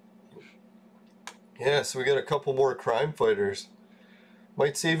 Yeah, so we got a couple more crime fighters.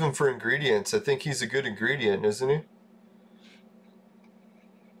 Might save him for ingredients. I think he's a good ingredient, isn't he?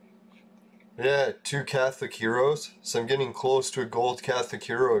 Yeah, 2 Catholic heroes. So I'm getting close to a gold Catholic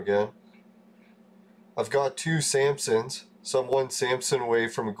hero again. I've got 2 Samsons. So I'm 1 Samson away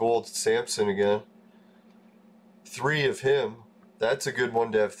from a gold Samson again. 3 of him. That's a good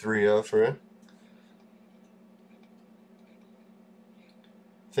one to have 3 of, right?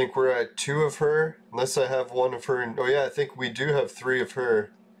 I think we're at 2 of her, unless I have 1 of her. Oh yeah, I think we do have 3 of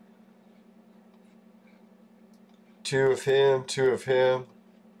her. 2 of him, 2 of him.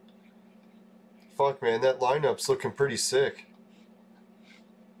 Fuck man, that lineup's looking pretty sick.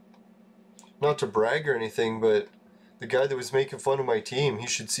 Not to brag or anything, but the guy that was making fun of my team, he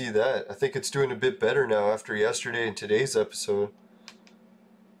should see that. I think it's doing a bit better now after yesterday and today's episode.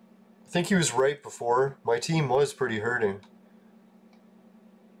 I think he was right before. My team was pretty hurting.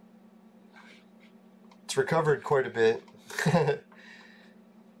 It's recovered quite a bit.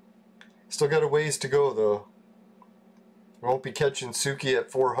 Still got a ways to go though. We won't be catching Suki at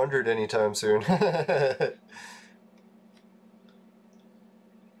 400 anytime soon.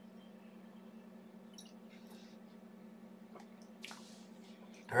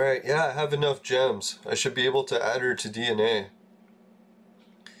 Alright, yeah, I have enough gems. I should be able to add her to DNA.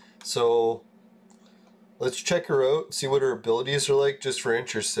 So, let's check her out, see what her abilities are like, just for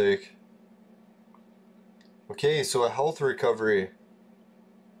interest's sake. Okay, so a health recovery.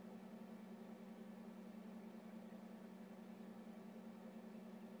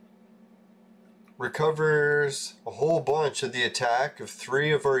 Recovers a whole bunch of the attack of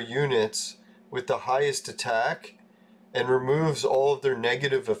 3 of our units with the highest attack, and removes all of their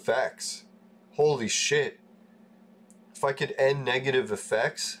negative effects. Holy shit. If I could end negative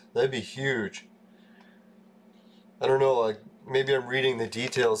effects, that'd be huge. I don't know, like maybe I'm reading the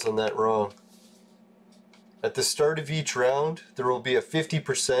details on that wrong. At the start of each round, there will be a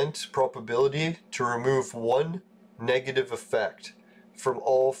 50% probability to remove 1 negative effect from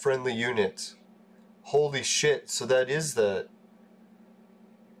all friendly units. Holy shit, so that is that.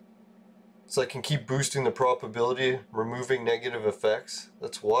 So I can keep boosting the probability, removing negative effects.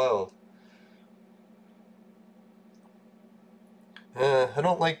 That's wild. I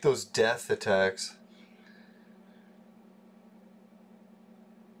don't like those death attacks.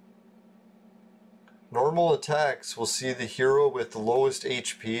 Normal attacks will see the hero with the lowest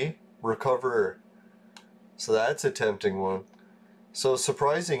HP recover. So that's a tempting one. So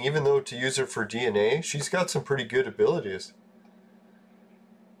surprising, even though to use her for DNA, she's got some pretty good abilities.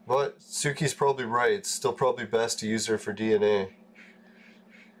 But Suki's probably right. It's still probably best to use her for DNA.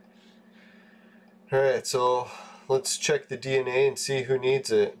 Alright, so let's check the DNA and see who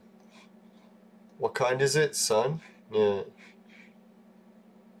needs it. What kind is it? Sun? Yeah.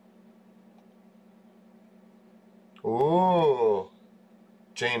 Ooh.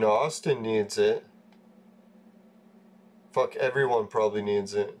 Jane Austen needs it. Fuck, everyone probably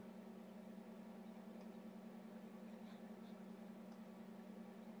needs it.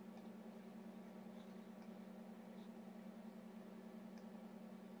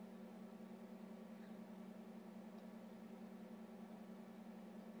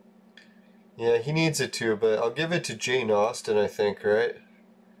 Yeah, he needs it too, but I'll give it to Jane Austen, I think, right?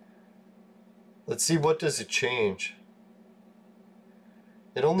 Let's see, what does it change?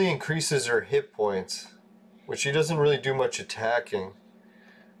 It only increases her hit points, which he doesn't really do much attacking.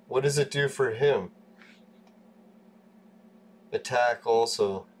 What does it do for him? Attack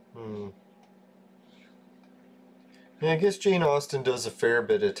also. Yeah, I guess Jane Austen does a fair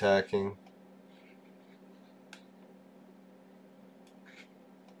bit attacking.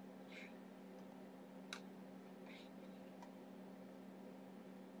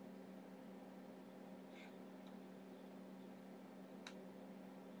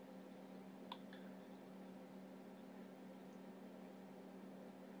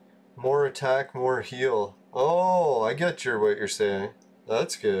 More attack, more heal. Oh, I get what you're saying.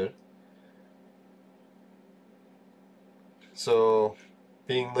 That's good. So,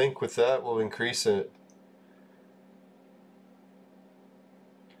 being linked with that will increase it.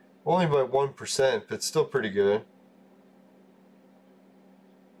 Only by 1%, but still pretty good.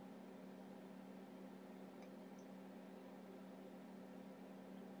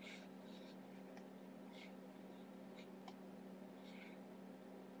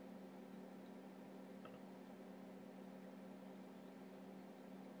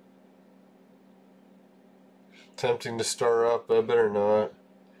 Tempting to star up, but I better not.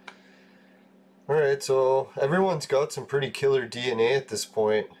 Alright, so everyone's got some pretty killer DNA at this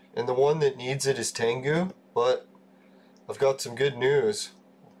point, and the one that needs it is Tengu, but I've got some good news.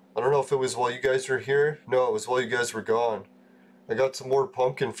 I don't know if it was while you guys were here. No, it was while you guys were gone. I got some more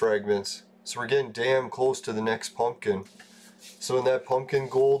pumpkin fragments, so we're getting damn close to the next pumpkin. So when that pumpkin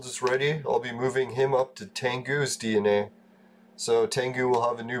gold is ready, I'll be moving him up to Tengu's DNA. So Tengu will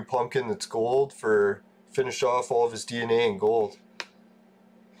have a new pumpkin that's gold for finish off all of his DNA in gold.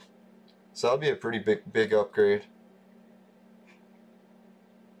 So that'll be a pretty big upgrade.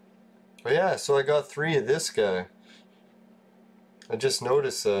 But yeah, so I got 3 of this guy. I just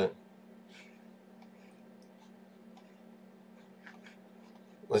noticed that.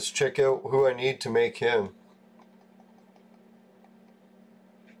 Let's check out who I need to make him.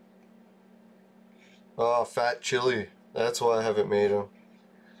 Oh, fat chili. That's why I haven't made him.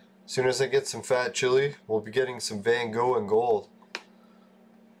 As soon as I get some fat chili, we'll be getting some Van Gogh and gold.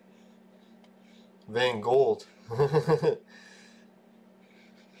 Van Gold.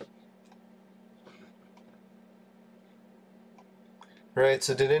 Right,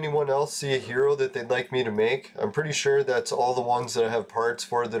 so did anyone else see a hero that they'd like me to make? I'm pretty sure that's all the ones that I have parts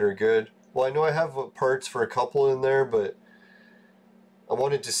for that are good. Well, I know I have parts for a couple in there, but I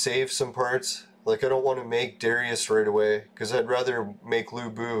wanted to save some parts. Like, I don't want to make Darius right away, because I'd rather make Lu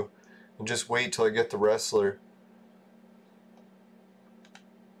Bu and just wait till I get the wrestler.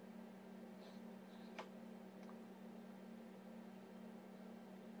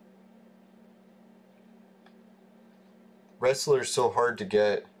 Wrestler's so hard to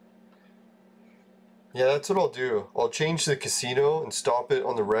get. Yeah, that's what I'll do. I'll change the casino and stop it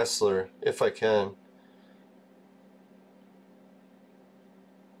on the wrestler, if I can.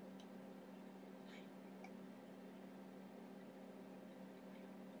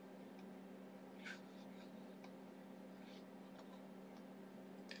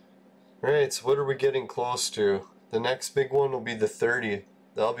 Alright, so what are we getting close to? The next big one will be the 30.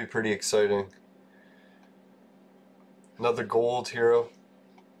 That'll be pretty exciting. Another gold hero.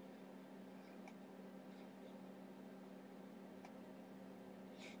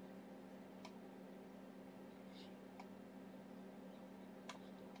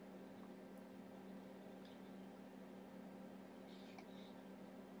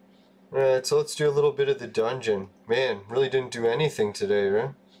 Alright, so let's do a little bit of the dungeon. Man, really didn't do anything today,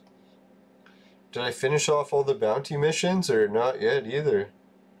 right? Did I finish off all the bounty missions, or not yet either?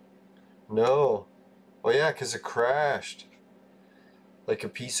 No. Oh yeah, because it crashed. Like a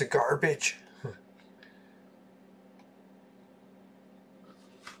piece of garbage.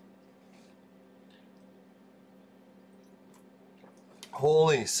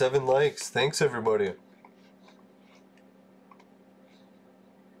 Holy, 7 likes. Thanks everybody.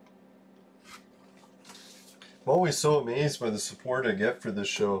 I'm always so amazed by the support I get for this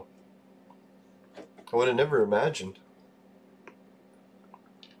show. I would have never imagined.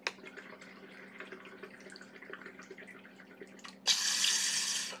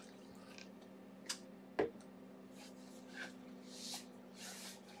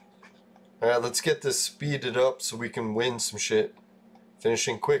 Alright, let's get this speeded up so we can win some shit.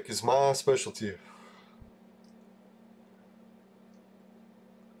 Finishing quick is my specialty.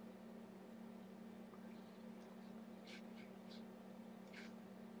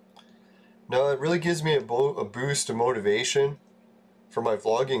 No, it really gives me a boost of motivation for my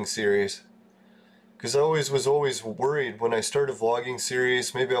vlogging series. Because I was always worried when I start a vlogging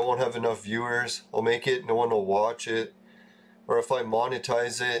series, maybe I won't have enough viewers. I'll make it, no one will watch it. Or if I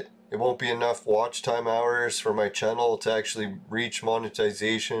monetize it, it won't be enough watch time hours for my channel to actually reach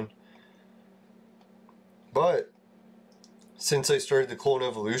monetization. But since I started the Clone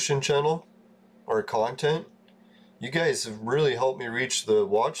Evolution channel, or content, you guys have really helped me reach the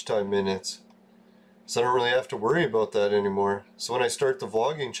watch time minutes. So I don't really have to worry about that anymore. So when I start the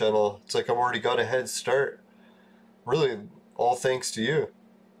vlogging channel, it's like I've already got a head start. Really, all thanks to you.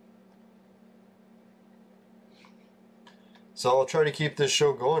 So I'll try to keep this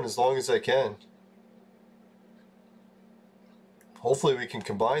show going as long as I can. Hopefully we can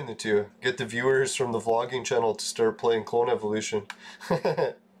combine the two. Get the viewers from the vlogging channel to start playing Clone Evolution.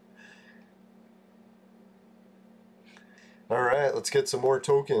 Alright, let's get some more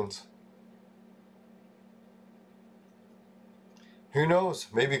tokens. Who knows?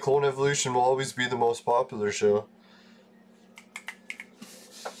 Maybe Clone Evolution will always be the most popular show.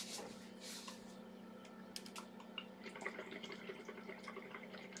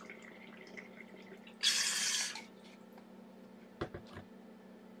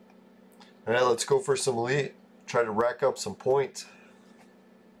 Alright, let's go for some elite. Try to rack up some points.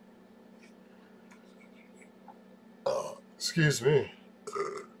 Excuse me.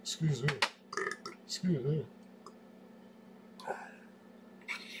 Excuse me. Excuse me.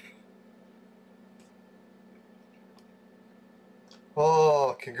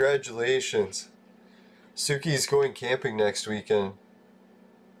 Oh, congratulations. Suki's going camping next weekend.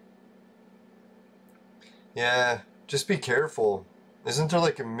 Yeah, just be careful. Isn't there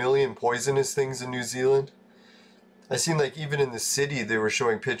like a million poisonous things in New Zealand? I seen like even in the city they were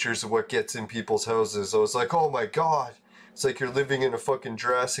showing pictures of what gets in people's houses. I was like, oh my god. It's like you're living in a fucking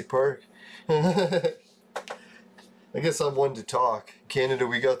Jurassic Park. I guess I'm one to talk. In Canada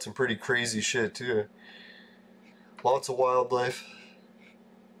we got some pretty crazy shit too. Lots of wildlife.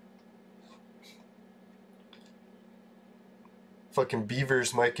 Fucking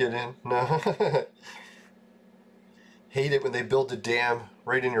beavers might get in. No. Hate it when they build a dam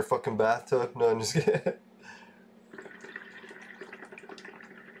right in your fucking bathtub. No, I'm just kidding.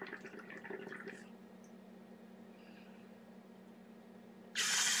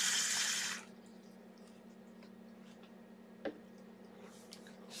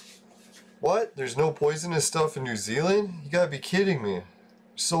 What? There's no poisonous stuff in New Zealand? You gotta be kidding me. You're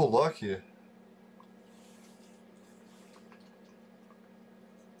so lucky.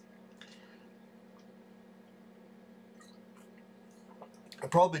 I'm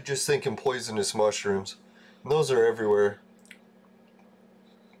probably just thinking poisonous mushrooms. And those are everywhere.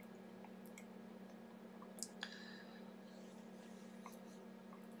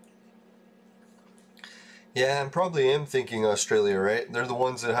 Yeah, I probably am thinking Australia, right? They're the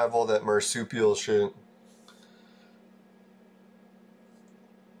ones that have all that marsupial shit.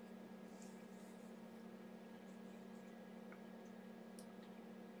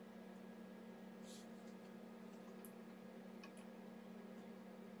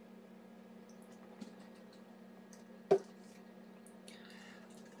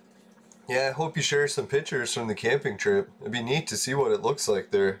 Yeah, I hope you share some pictures from the camping trip. It'd be neat to see what it looks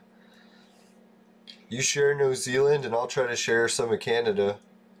like there. You share New Zealand and I'll try to share some of Canada.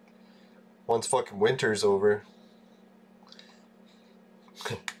 Once fucking winter's over.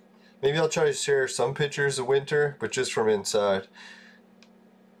 Maybe I'll try to share some pictures of winter, but just from inside.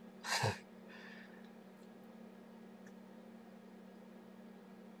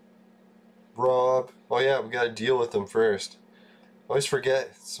 Rob. Oh yeah, we gotta deal with them first. I always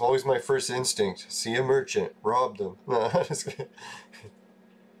forget. It's always my first instinct. See a merchant. Rob them. No, I'm just kidding.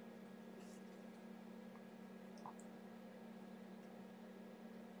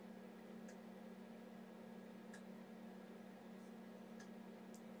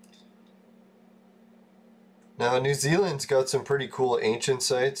 Now, New Zealand's got some pretty cool ancient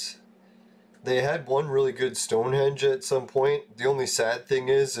sites. They had one really good Stonehenge at some point. The only sad thing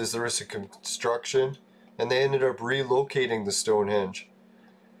is there was a construction, and they ended up relocating the Stonehenge.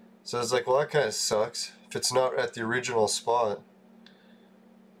 So I was like, well, that kind of sucks if it's not at the original spot.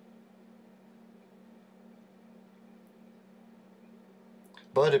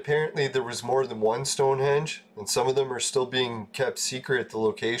 But apparently there was more than one Stonehenge, and some of them are still being kept secret at the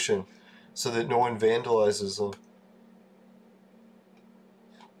location so that no one vandalizes them.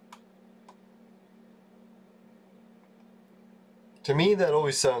 To me, that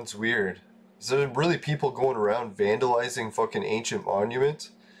always sounds weird. Is there really people going around vandalizing fucking ancient monuments?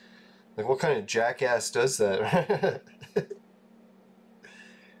 Like, what kind of jackass does that?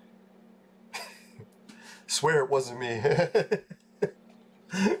 Swear it wasn't me.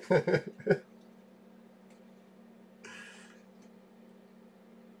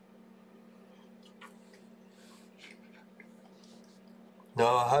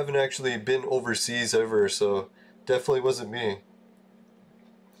 No, I haven't actually been overseas ever, so definitely wasn't me.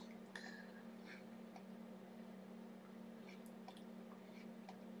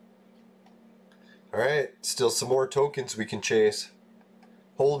 Alright, still some more tokens we can chase.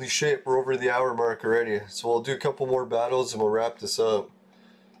 Holy shit, we're over the hour mark already. So we'll do a couple more battles and we'll wrap this up.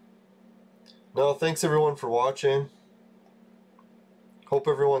 No, thanks everyone for watching. Hope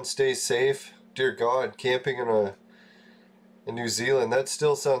everyone stays safe. Dear God, camping in New Zealand, that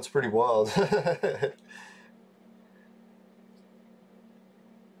still sounds pretty wild.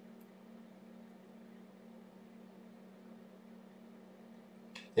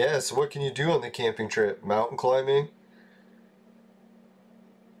 Yeah, so what can you do on the camping trip? Mountain climbing?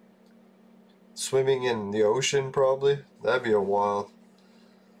 Swimming in the ocean, probably? That'd be a wild.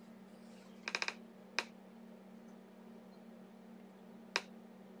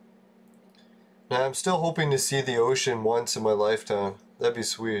 Now, I'm still hoping to see the ocean once in my lifetime. That'd be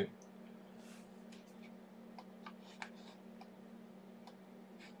sweet.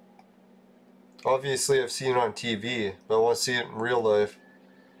 Obviously, I've seen it on TV, but I want to see it in real life.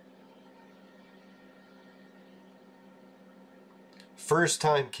 First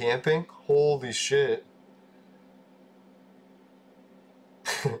time camping? Holy shit.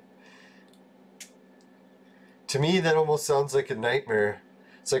 To me, that almost sounds like a nightmare.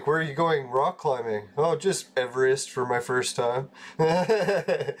 It's like, where are you going rock climbing? Oh, just Everest for my first time.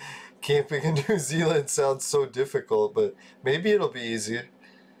 Camping in New Zealand sounds so difficult, but maybe it'll be easy.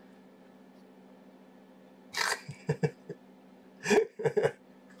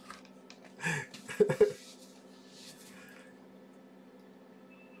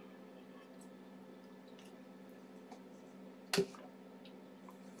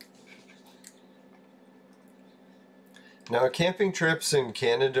 Now, camping trips in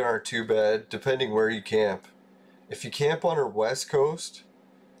Canada aren't too bad, depending where you camp. If you camp on our west coast,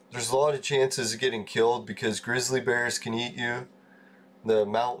 there's a lot of chances of getting killed because grizzly bears can eat you, the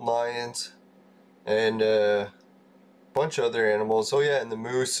mountain lions, and a bunch of other animals. Oh yeah, and the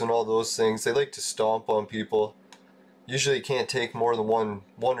moose and all those things. They like to stomp on people. Usually you can't take more than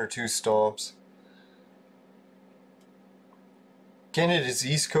one or two stomps. Canada's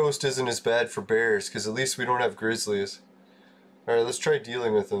east coast isn't as bad for bears because at least we don't have grizzlies. Alright, let's try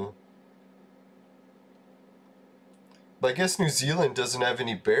dealing with them. But I guess New Zealand doesn't have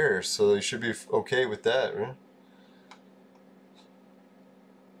any bears, so they should be okay with that, right?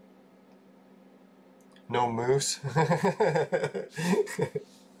 No moose.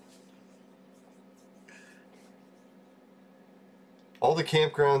 All the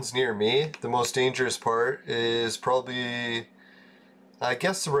campgrounds near me, the most dangerous part is probably... I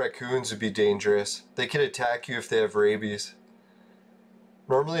guess the raccoons would be dangerous. They could attack you if they have rabies.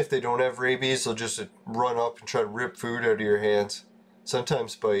 Normally if they don't have rabies, they'll just run up and try to rip food out of your hands.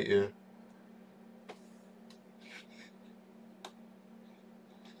 Sometimes bite you.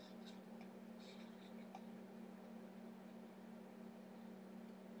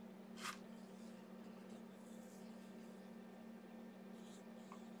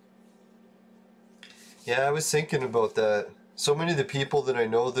 Yeah, I was thinking about that. So many of the people that I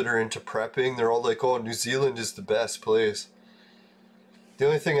know that are into prepping, they're all like, oh, New Zealand is the best place. The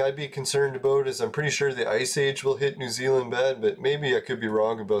only thing I'd be concerned about is I'm pretty sure the Ice Age will hit New Zealand bad, but maybe I could be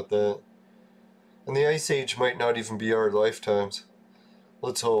wrong about that. And the Ice Age might not even be our lifetimes.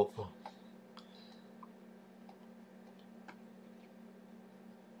 Let's hope.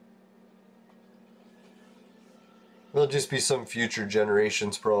 It'll just be some future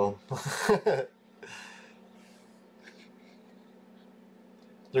generation's problem.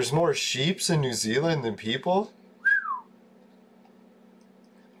 There's more sheeps in New Zealand than people?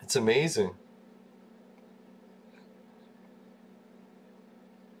 It's amazing.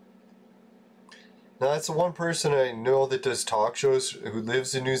 Now that's the one person I know that does talk shows who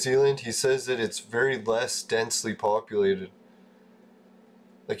lives in New Zealand. He says that it's very less densely populated.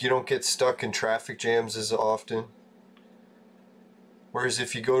 Like you don't get stuck in traffic jams as often. Whereas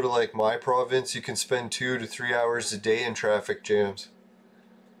if you go to like my province, you can spend 2 to 3 hours a day in traffic jams.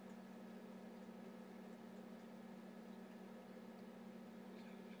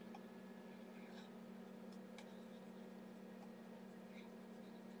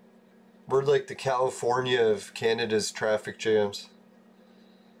 We're like the California of Canada's traffic jams.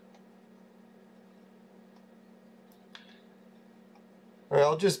 Alright,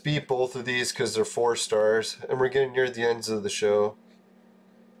 I'll just beat both of these because they're 4 stars, and we're getting near the ends of the show.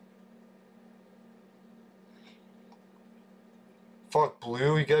 Fuck,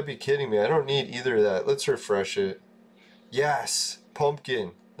 blue? You gotta be kidding me. I don't need either of that. Let's refresh it. Yes!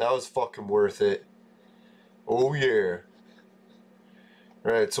 Pumpkin. That was fucking worth it. Oh yeah.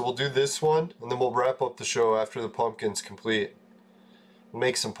 Alright, so we'll do this one, and then we'll wrap up the show after the pumpkin's complete. We'll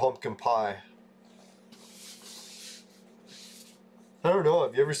make some pumpkin pie. I don't know,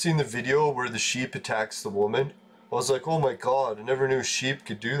 have you ever seen the video where the sheep attacks the woman? I was like, oh my god, I never knew sheep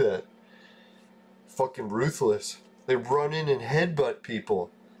could do that. Fucking ruthless. They run in and headbutt people.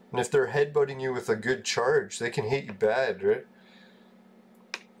 And if they're headbutting you with a good charge, they can hit you bad, right?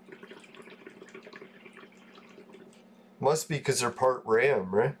 Must be because they're part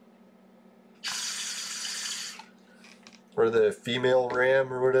ram, right? Or the female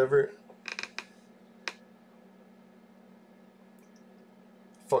ram or whatever.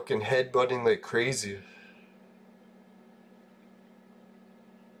 Fucking headbutting like crazy.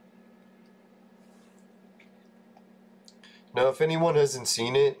 Now, if anyone hasn't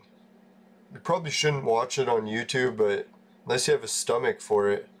seen it, you probably shouldn't watch it on YouTube, but unless you have a stomach for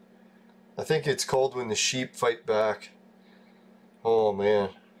it. I think it's called When the Sheep Fight Back. Oh man.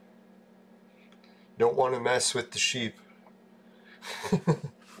 Don't want to mess with the sheep.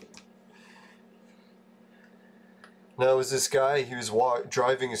 Now, it was this guy, he was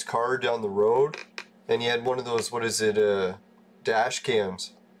driving his car down the road, and he had one of those, what is it, dash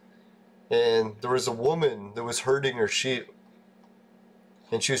cams. And there was a woman that was herding her sheep,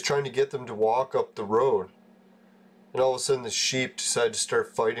 and she was trying to get them to walk up the road. And all of a sudden the sheep decided to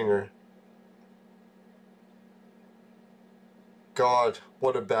start fighting her. God,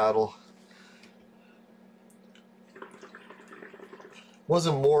 what a battle. It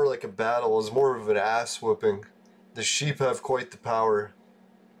wasn't more like a battle, it was more of an ass whooping. The sheep have quite the power.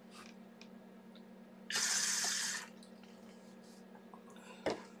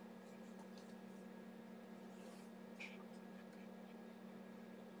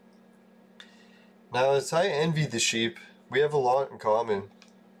 Now, as I envy the sheep, we have a lot in common.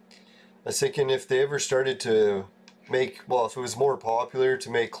 I was thinking if they ever started to make, well, if it was more popular to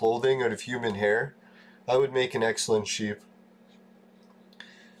make clothing out of human hair, I would make an excellent sheep.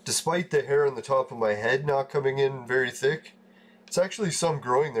 Despite the hair on the top of my head not coming in very thick, it's actually some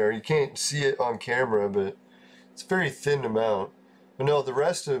growing there. You can't see it on camera, but it's a very thin amount. But no, the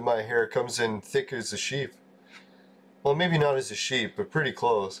rest of my hair comes in thick as a sheep. Well, maybe not as a sheep, but pretty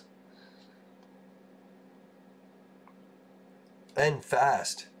close. And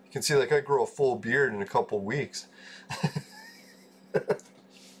fast. You can see, like, I grow a full beard in a couple weeks. I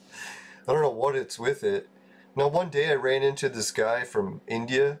don't know what it's with it. Now, one day I ran into this guy from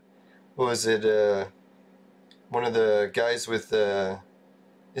India. Was it one of the guys with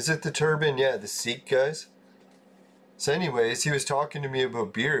is it the turban? Yeah, the Sikh guys. So anyways, he was talking to me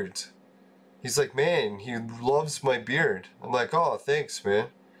about beards. He's like, man, he loves my beard. I'm like, oh, thanks, man.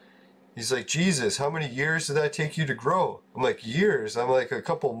 He's like, Jesus, how many years did that take you to grow? I'm like, years? I'm like, a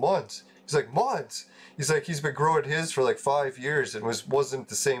couple months. He's like, months? He's like, he's been growing his for like 5 years and wasn't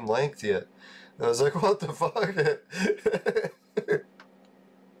the same length yet. I was like, what the fuck?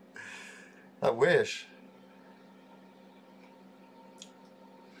 I wish.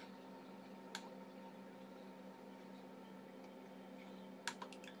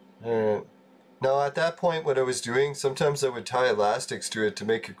 Alright. Now, at that point, what I was doing, sometimes I would tie elastics to it to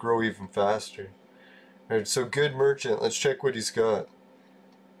make it grow even faster. Alright, so good merchant. Let's check what he's got.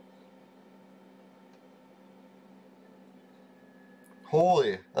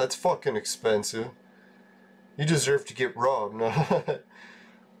 Holy, that's fucking expensive. You deserve to get robbed. No.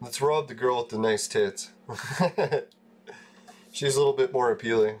 Let's rob the girl with the nice tits. She's a little bit more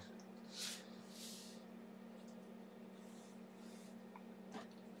appealing.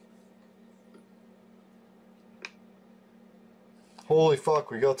 Holy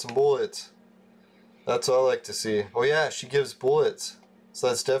fuck, we got some bullets. That's all I like to see. Oh yeah, she gives bullets. So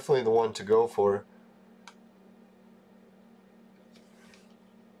that's definitely the one to go for.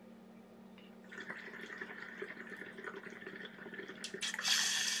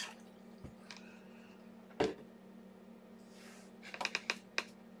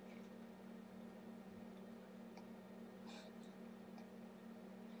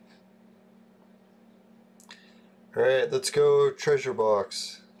 Alright, let's go treasure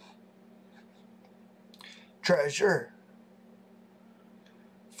box. Treasure!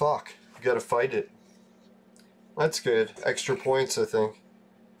 Fuck, we gotta fight it. That's good. Extra points, I think.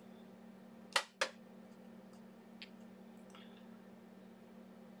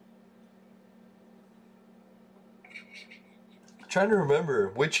 I'm trying to remember,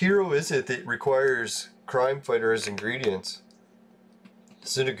 which hero is it that requires crime fighter as ingredients?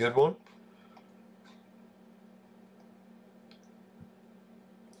 Is it a good one?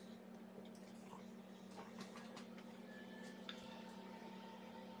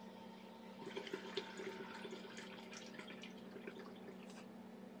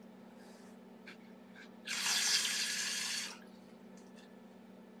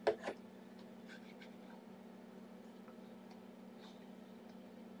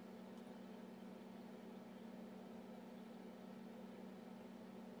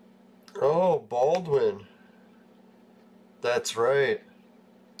 Oh, Baldwin. That's right.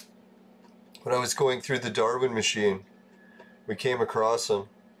 When I was going through the Darwin machine, we came across him.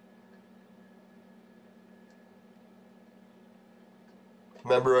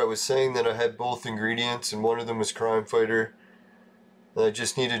 Remember I was saying that I had both ingredients and one of them was Crime Fighter, and I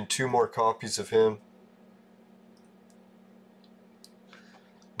just needed 2 more copies of him.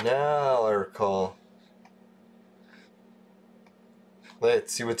 Now I recall.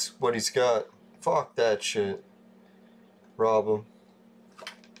 Let's see what he's got. Fuck that shit. Rob him.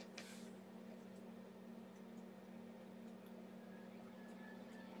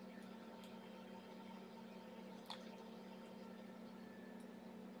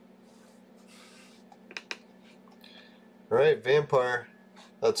 Alright, vampire.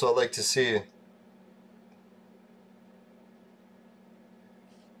 That's what I like to see.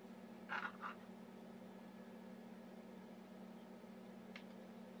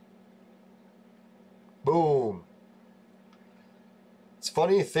 Boom. It's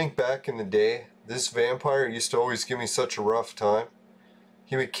funny to think back in the day, this vampire used to always give me such a rough time.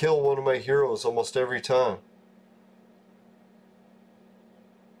 He would kill one of my heroes almost every time.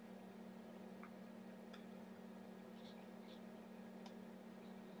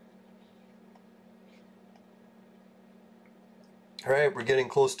 Alright, we're getting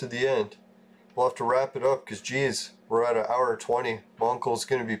close to the end. We'll have to wrap it up because, geez, we're at 1:20. My uncle's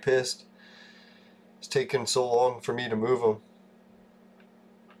going to be pissed. It's taken so long for me to move him.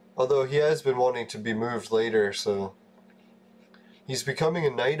 Although he has been wanting to be moved later, so... He's becoming a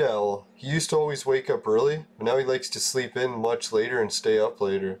night owl. He used to always wake up early, but now he likes to sleep in much later and stay up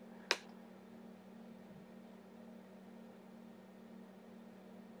later.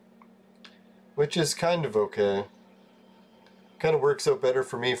 Which is kind of okay. Kind of works out better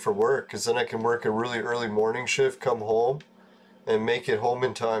for me for work, because then I can work a really early morning shift, come home, and make it home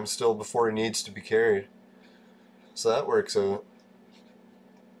in time still before he needs to be carried. So that works out.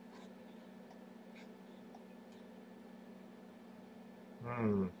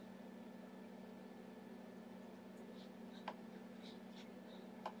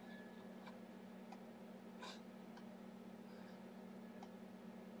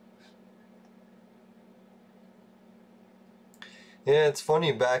 Yeah, it's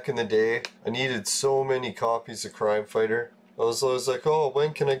funny, back in the day, I needed so many copies of Crime Fighter. I was always like, oh,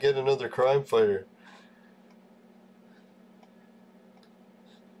 when can I get another Crime Fighter?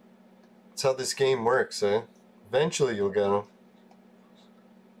 That's how this game works, eh? Eventually you'll get them.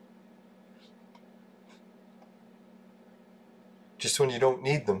 Just when you don't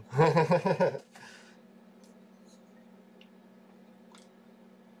need them.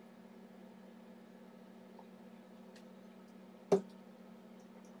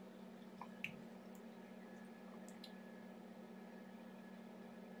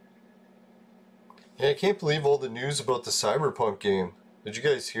 Yeah, I can't believe all the news about the Cyberpunk game. Did you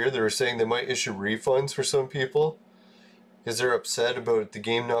guys hear? They were saying they might issue refunds for some people because they're upset about the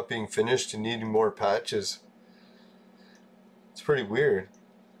game not being finished and needing more patches. It's pretty weird.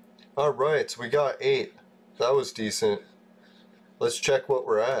 Alright, so we got 8. That was decent. Let's check what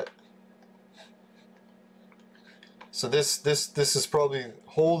we're at. So this is probably...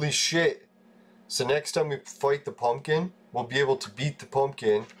 Holy shit! So next time we fight the pumpkin, we'll be able to beat the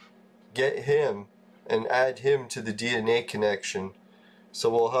pumpkin, get him, and add him to the DNA connection. So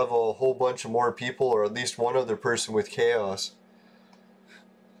we'll have a whole bunch of more people, or at least one other person with chaos.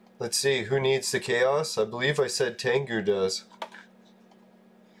 Let's see, who needs the chaos? I believe I said Tengu does.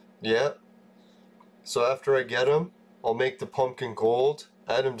 Yeah. So after I get him, I'll make the pumpkin gold,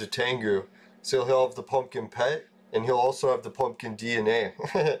 add him to Tengu. So he'll have the pumpkin pet, and he'll also have the pumpkin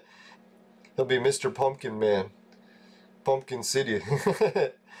DNA. He'll be Mr. Pumpkin Man. Pumpkin City.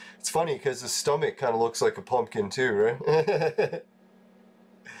 It's funny because his stomach kind of looks like a pumpkin too, right?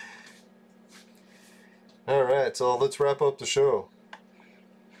 Alright, so let's wrap up the show.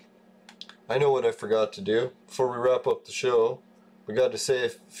 I know what I forgot to do. Before we wrap up the show, we got to say a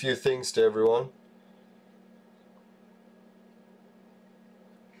few things to everyone.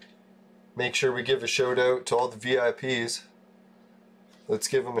 make sure we give a shout out to all the VIPs. Let's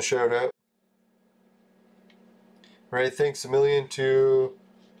give them a shout out. Right, thanks a million to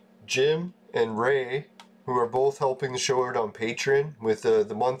Jim and Ray, who are both helping the show out on Patreon with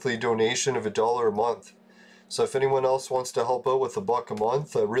the monthly donation of $1 a month. So if anyone else wants to help out with $1 a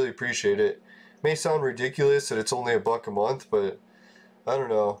month, I really appreciate it. It may sound ridiculous that it's only $1 a month, but I don't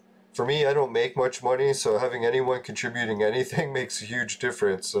know. For me, I don't make much money, so having anyone contributing anything makes a huge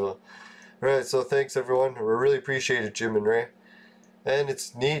difference. So, alright, so thanks everyone. We really appreciate it, Jim and Ray. And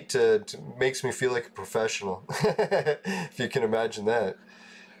it's neat to makes me feel like a professional, if you can imagine that.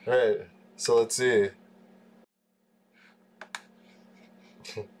 Alright, so let's see.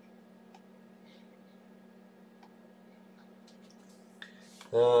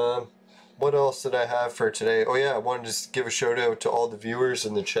 What else did I have for today? Oh yeah, I wanted to just give a shout out to all the viewers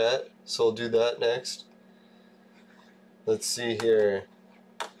in the chat, so I'll do that next. Let's see here.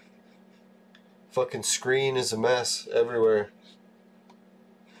 Fucking screen is a mess everywhere.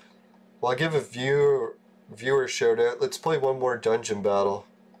 Well, I'll give a viewer shout out. Let's play one more dungeon battle.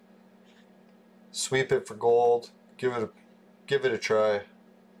 Sweep it for gold. Give it a try.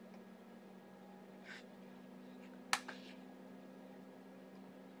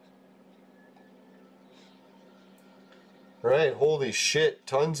 Alright, holy shit,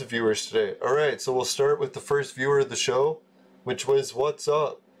 tons of viewers today. Alright, so we'll start with the first viewer of the show, which was What's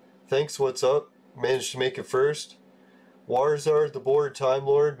Up. Thanks, What's Up. Managed to make it first. Warzard, the Bored Time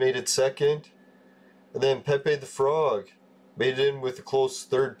Lord, made it second. And then Pepe the Frog made it in with a close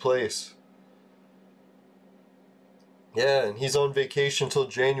third place. Yeah, and he's on vacation till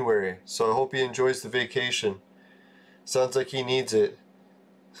January, so I hope he enjoys the vacation. Sounds like he needs it.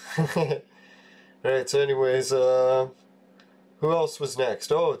 Alright, so anyways, who else was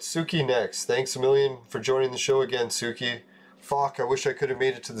next? Oh, it's Suki next. Thanks a million for joining the show again, Suki. Fuck, I wish I could have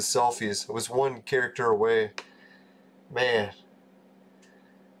made it to the selfies. I was one character away. Man.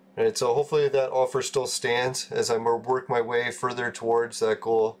 Alright, so hopefully that offer still stands as I work my way further towards that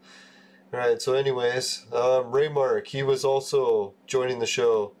goal. Alright, so anyways, Raymark, he was also joining the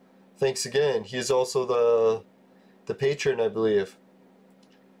show. Thanks again. He's also the patron, I believe.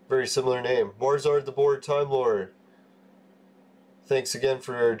 Very similar name. Warzard, the Bored Time Lord. Thanks again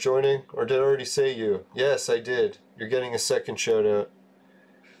for joining. Or did I already say you? Yes, I did. You're getting a second shout out.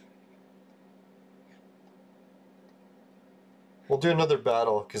 We'll do another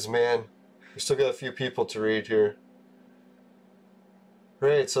battle, because man, we still got a few people to read here.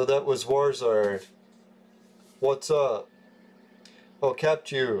 Right, so that was Warzard. What's up? Oh,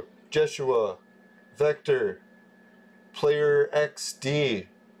 Captu, Jeshua, Vector, Player XD.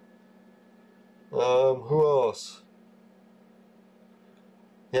 Who else?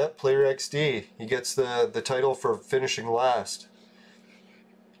 Yep, Player XD. He gets the title for finishing last.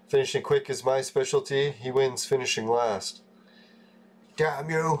 Finishing quick is my specialty. He wins finishing last. Damn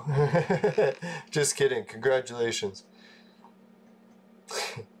you! Just kidding. Congratulations.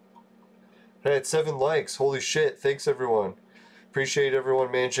 I had 7 likes. Holy shit. Thanks everyone. Appreciate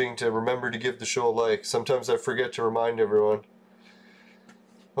everyone managing to remember to give the show a like. Sometimes I forget to remind everyone.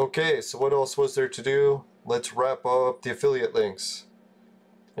 Okay, so what else was there to do? Let's wrap up the affiliate links.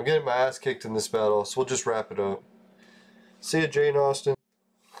 I'm getting my ass kicked in this battle, so we'll just wrap it up. See ya, Jane Austen.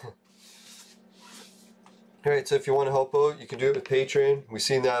 Alright, so if you want to help out, you can do it with Patreon. We've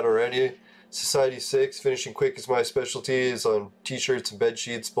seen that already. Society 6, finishing quick is my specialty, is on t-shirts and bed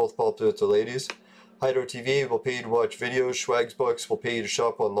sheets, both popular to ladies. Hideout TV will pay you to watch videos. Schwagsbucks will pay you to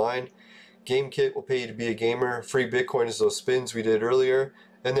shop online. GameKit will pay you to be a gamer. Free Bitcoin is those spins we did earlier.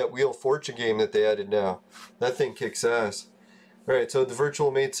 And that Wheel of Fortune game that they added now. That thing kicks ass. Alright, so the virtual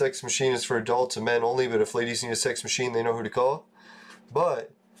maid sex machine is for adults and men only, but if ladies need a sex machine, they know who to call.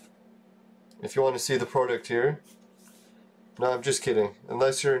 But if you want to see the product here, no, I'm just kidding,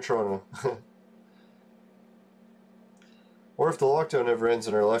 unless you're in Toronto. Or if the lockdown never ends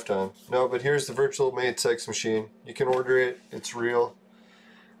in our lifetime. No, but here's the virtual maid sex machine. You can order it, it's real.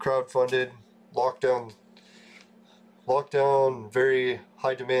 Crowdfunded, lockdown, very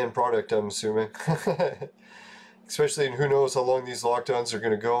high demand product, I'm assuming. Especially in who knows how long these lockdowns are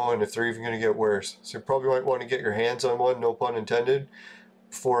going to go and if they're even going to get worse. So you probably might want to get your hands on one, no pun intended,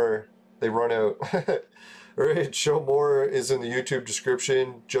 before they run out. Alright, show more is in the YouTube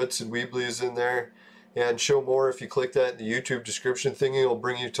description. Judson Weebly is in there. And show more, if you click that in the YouTube description thingy, it'll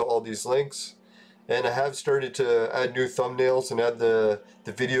bring you to all these links. And I have started to add new thumbnails and add the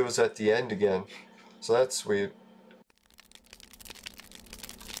videos at the end again. So that's sweet.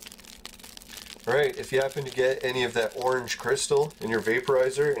 Alright, if you happen to get any of that orange crystal in your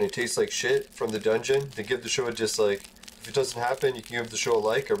vaporizer and it tastes like shit from the dungeon, then give the show a dislike. If it doesn't happen, you can give the show a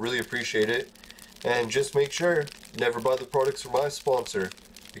like. I really appreciate it. And just make sure, never buy the products from my sponsor,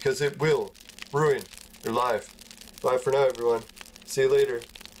 because it will ruin your life. Bye for now, everyone. See you later.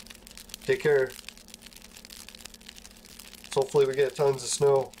 Take care. So hopefully we get tons of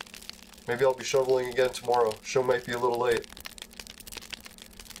snow. Maybe I'll be shoveling again tomorrow. Show might be a little late.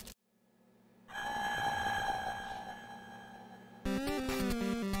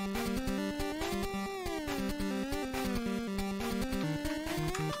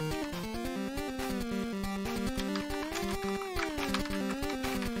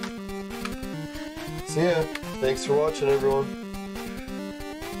 See ya. Thanks for watching, everyone.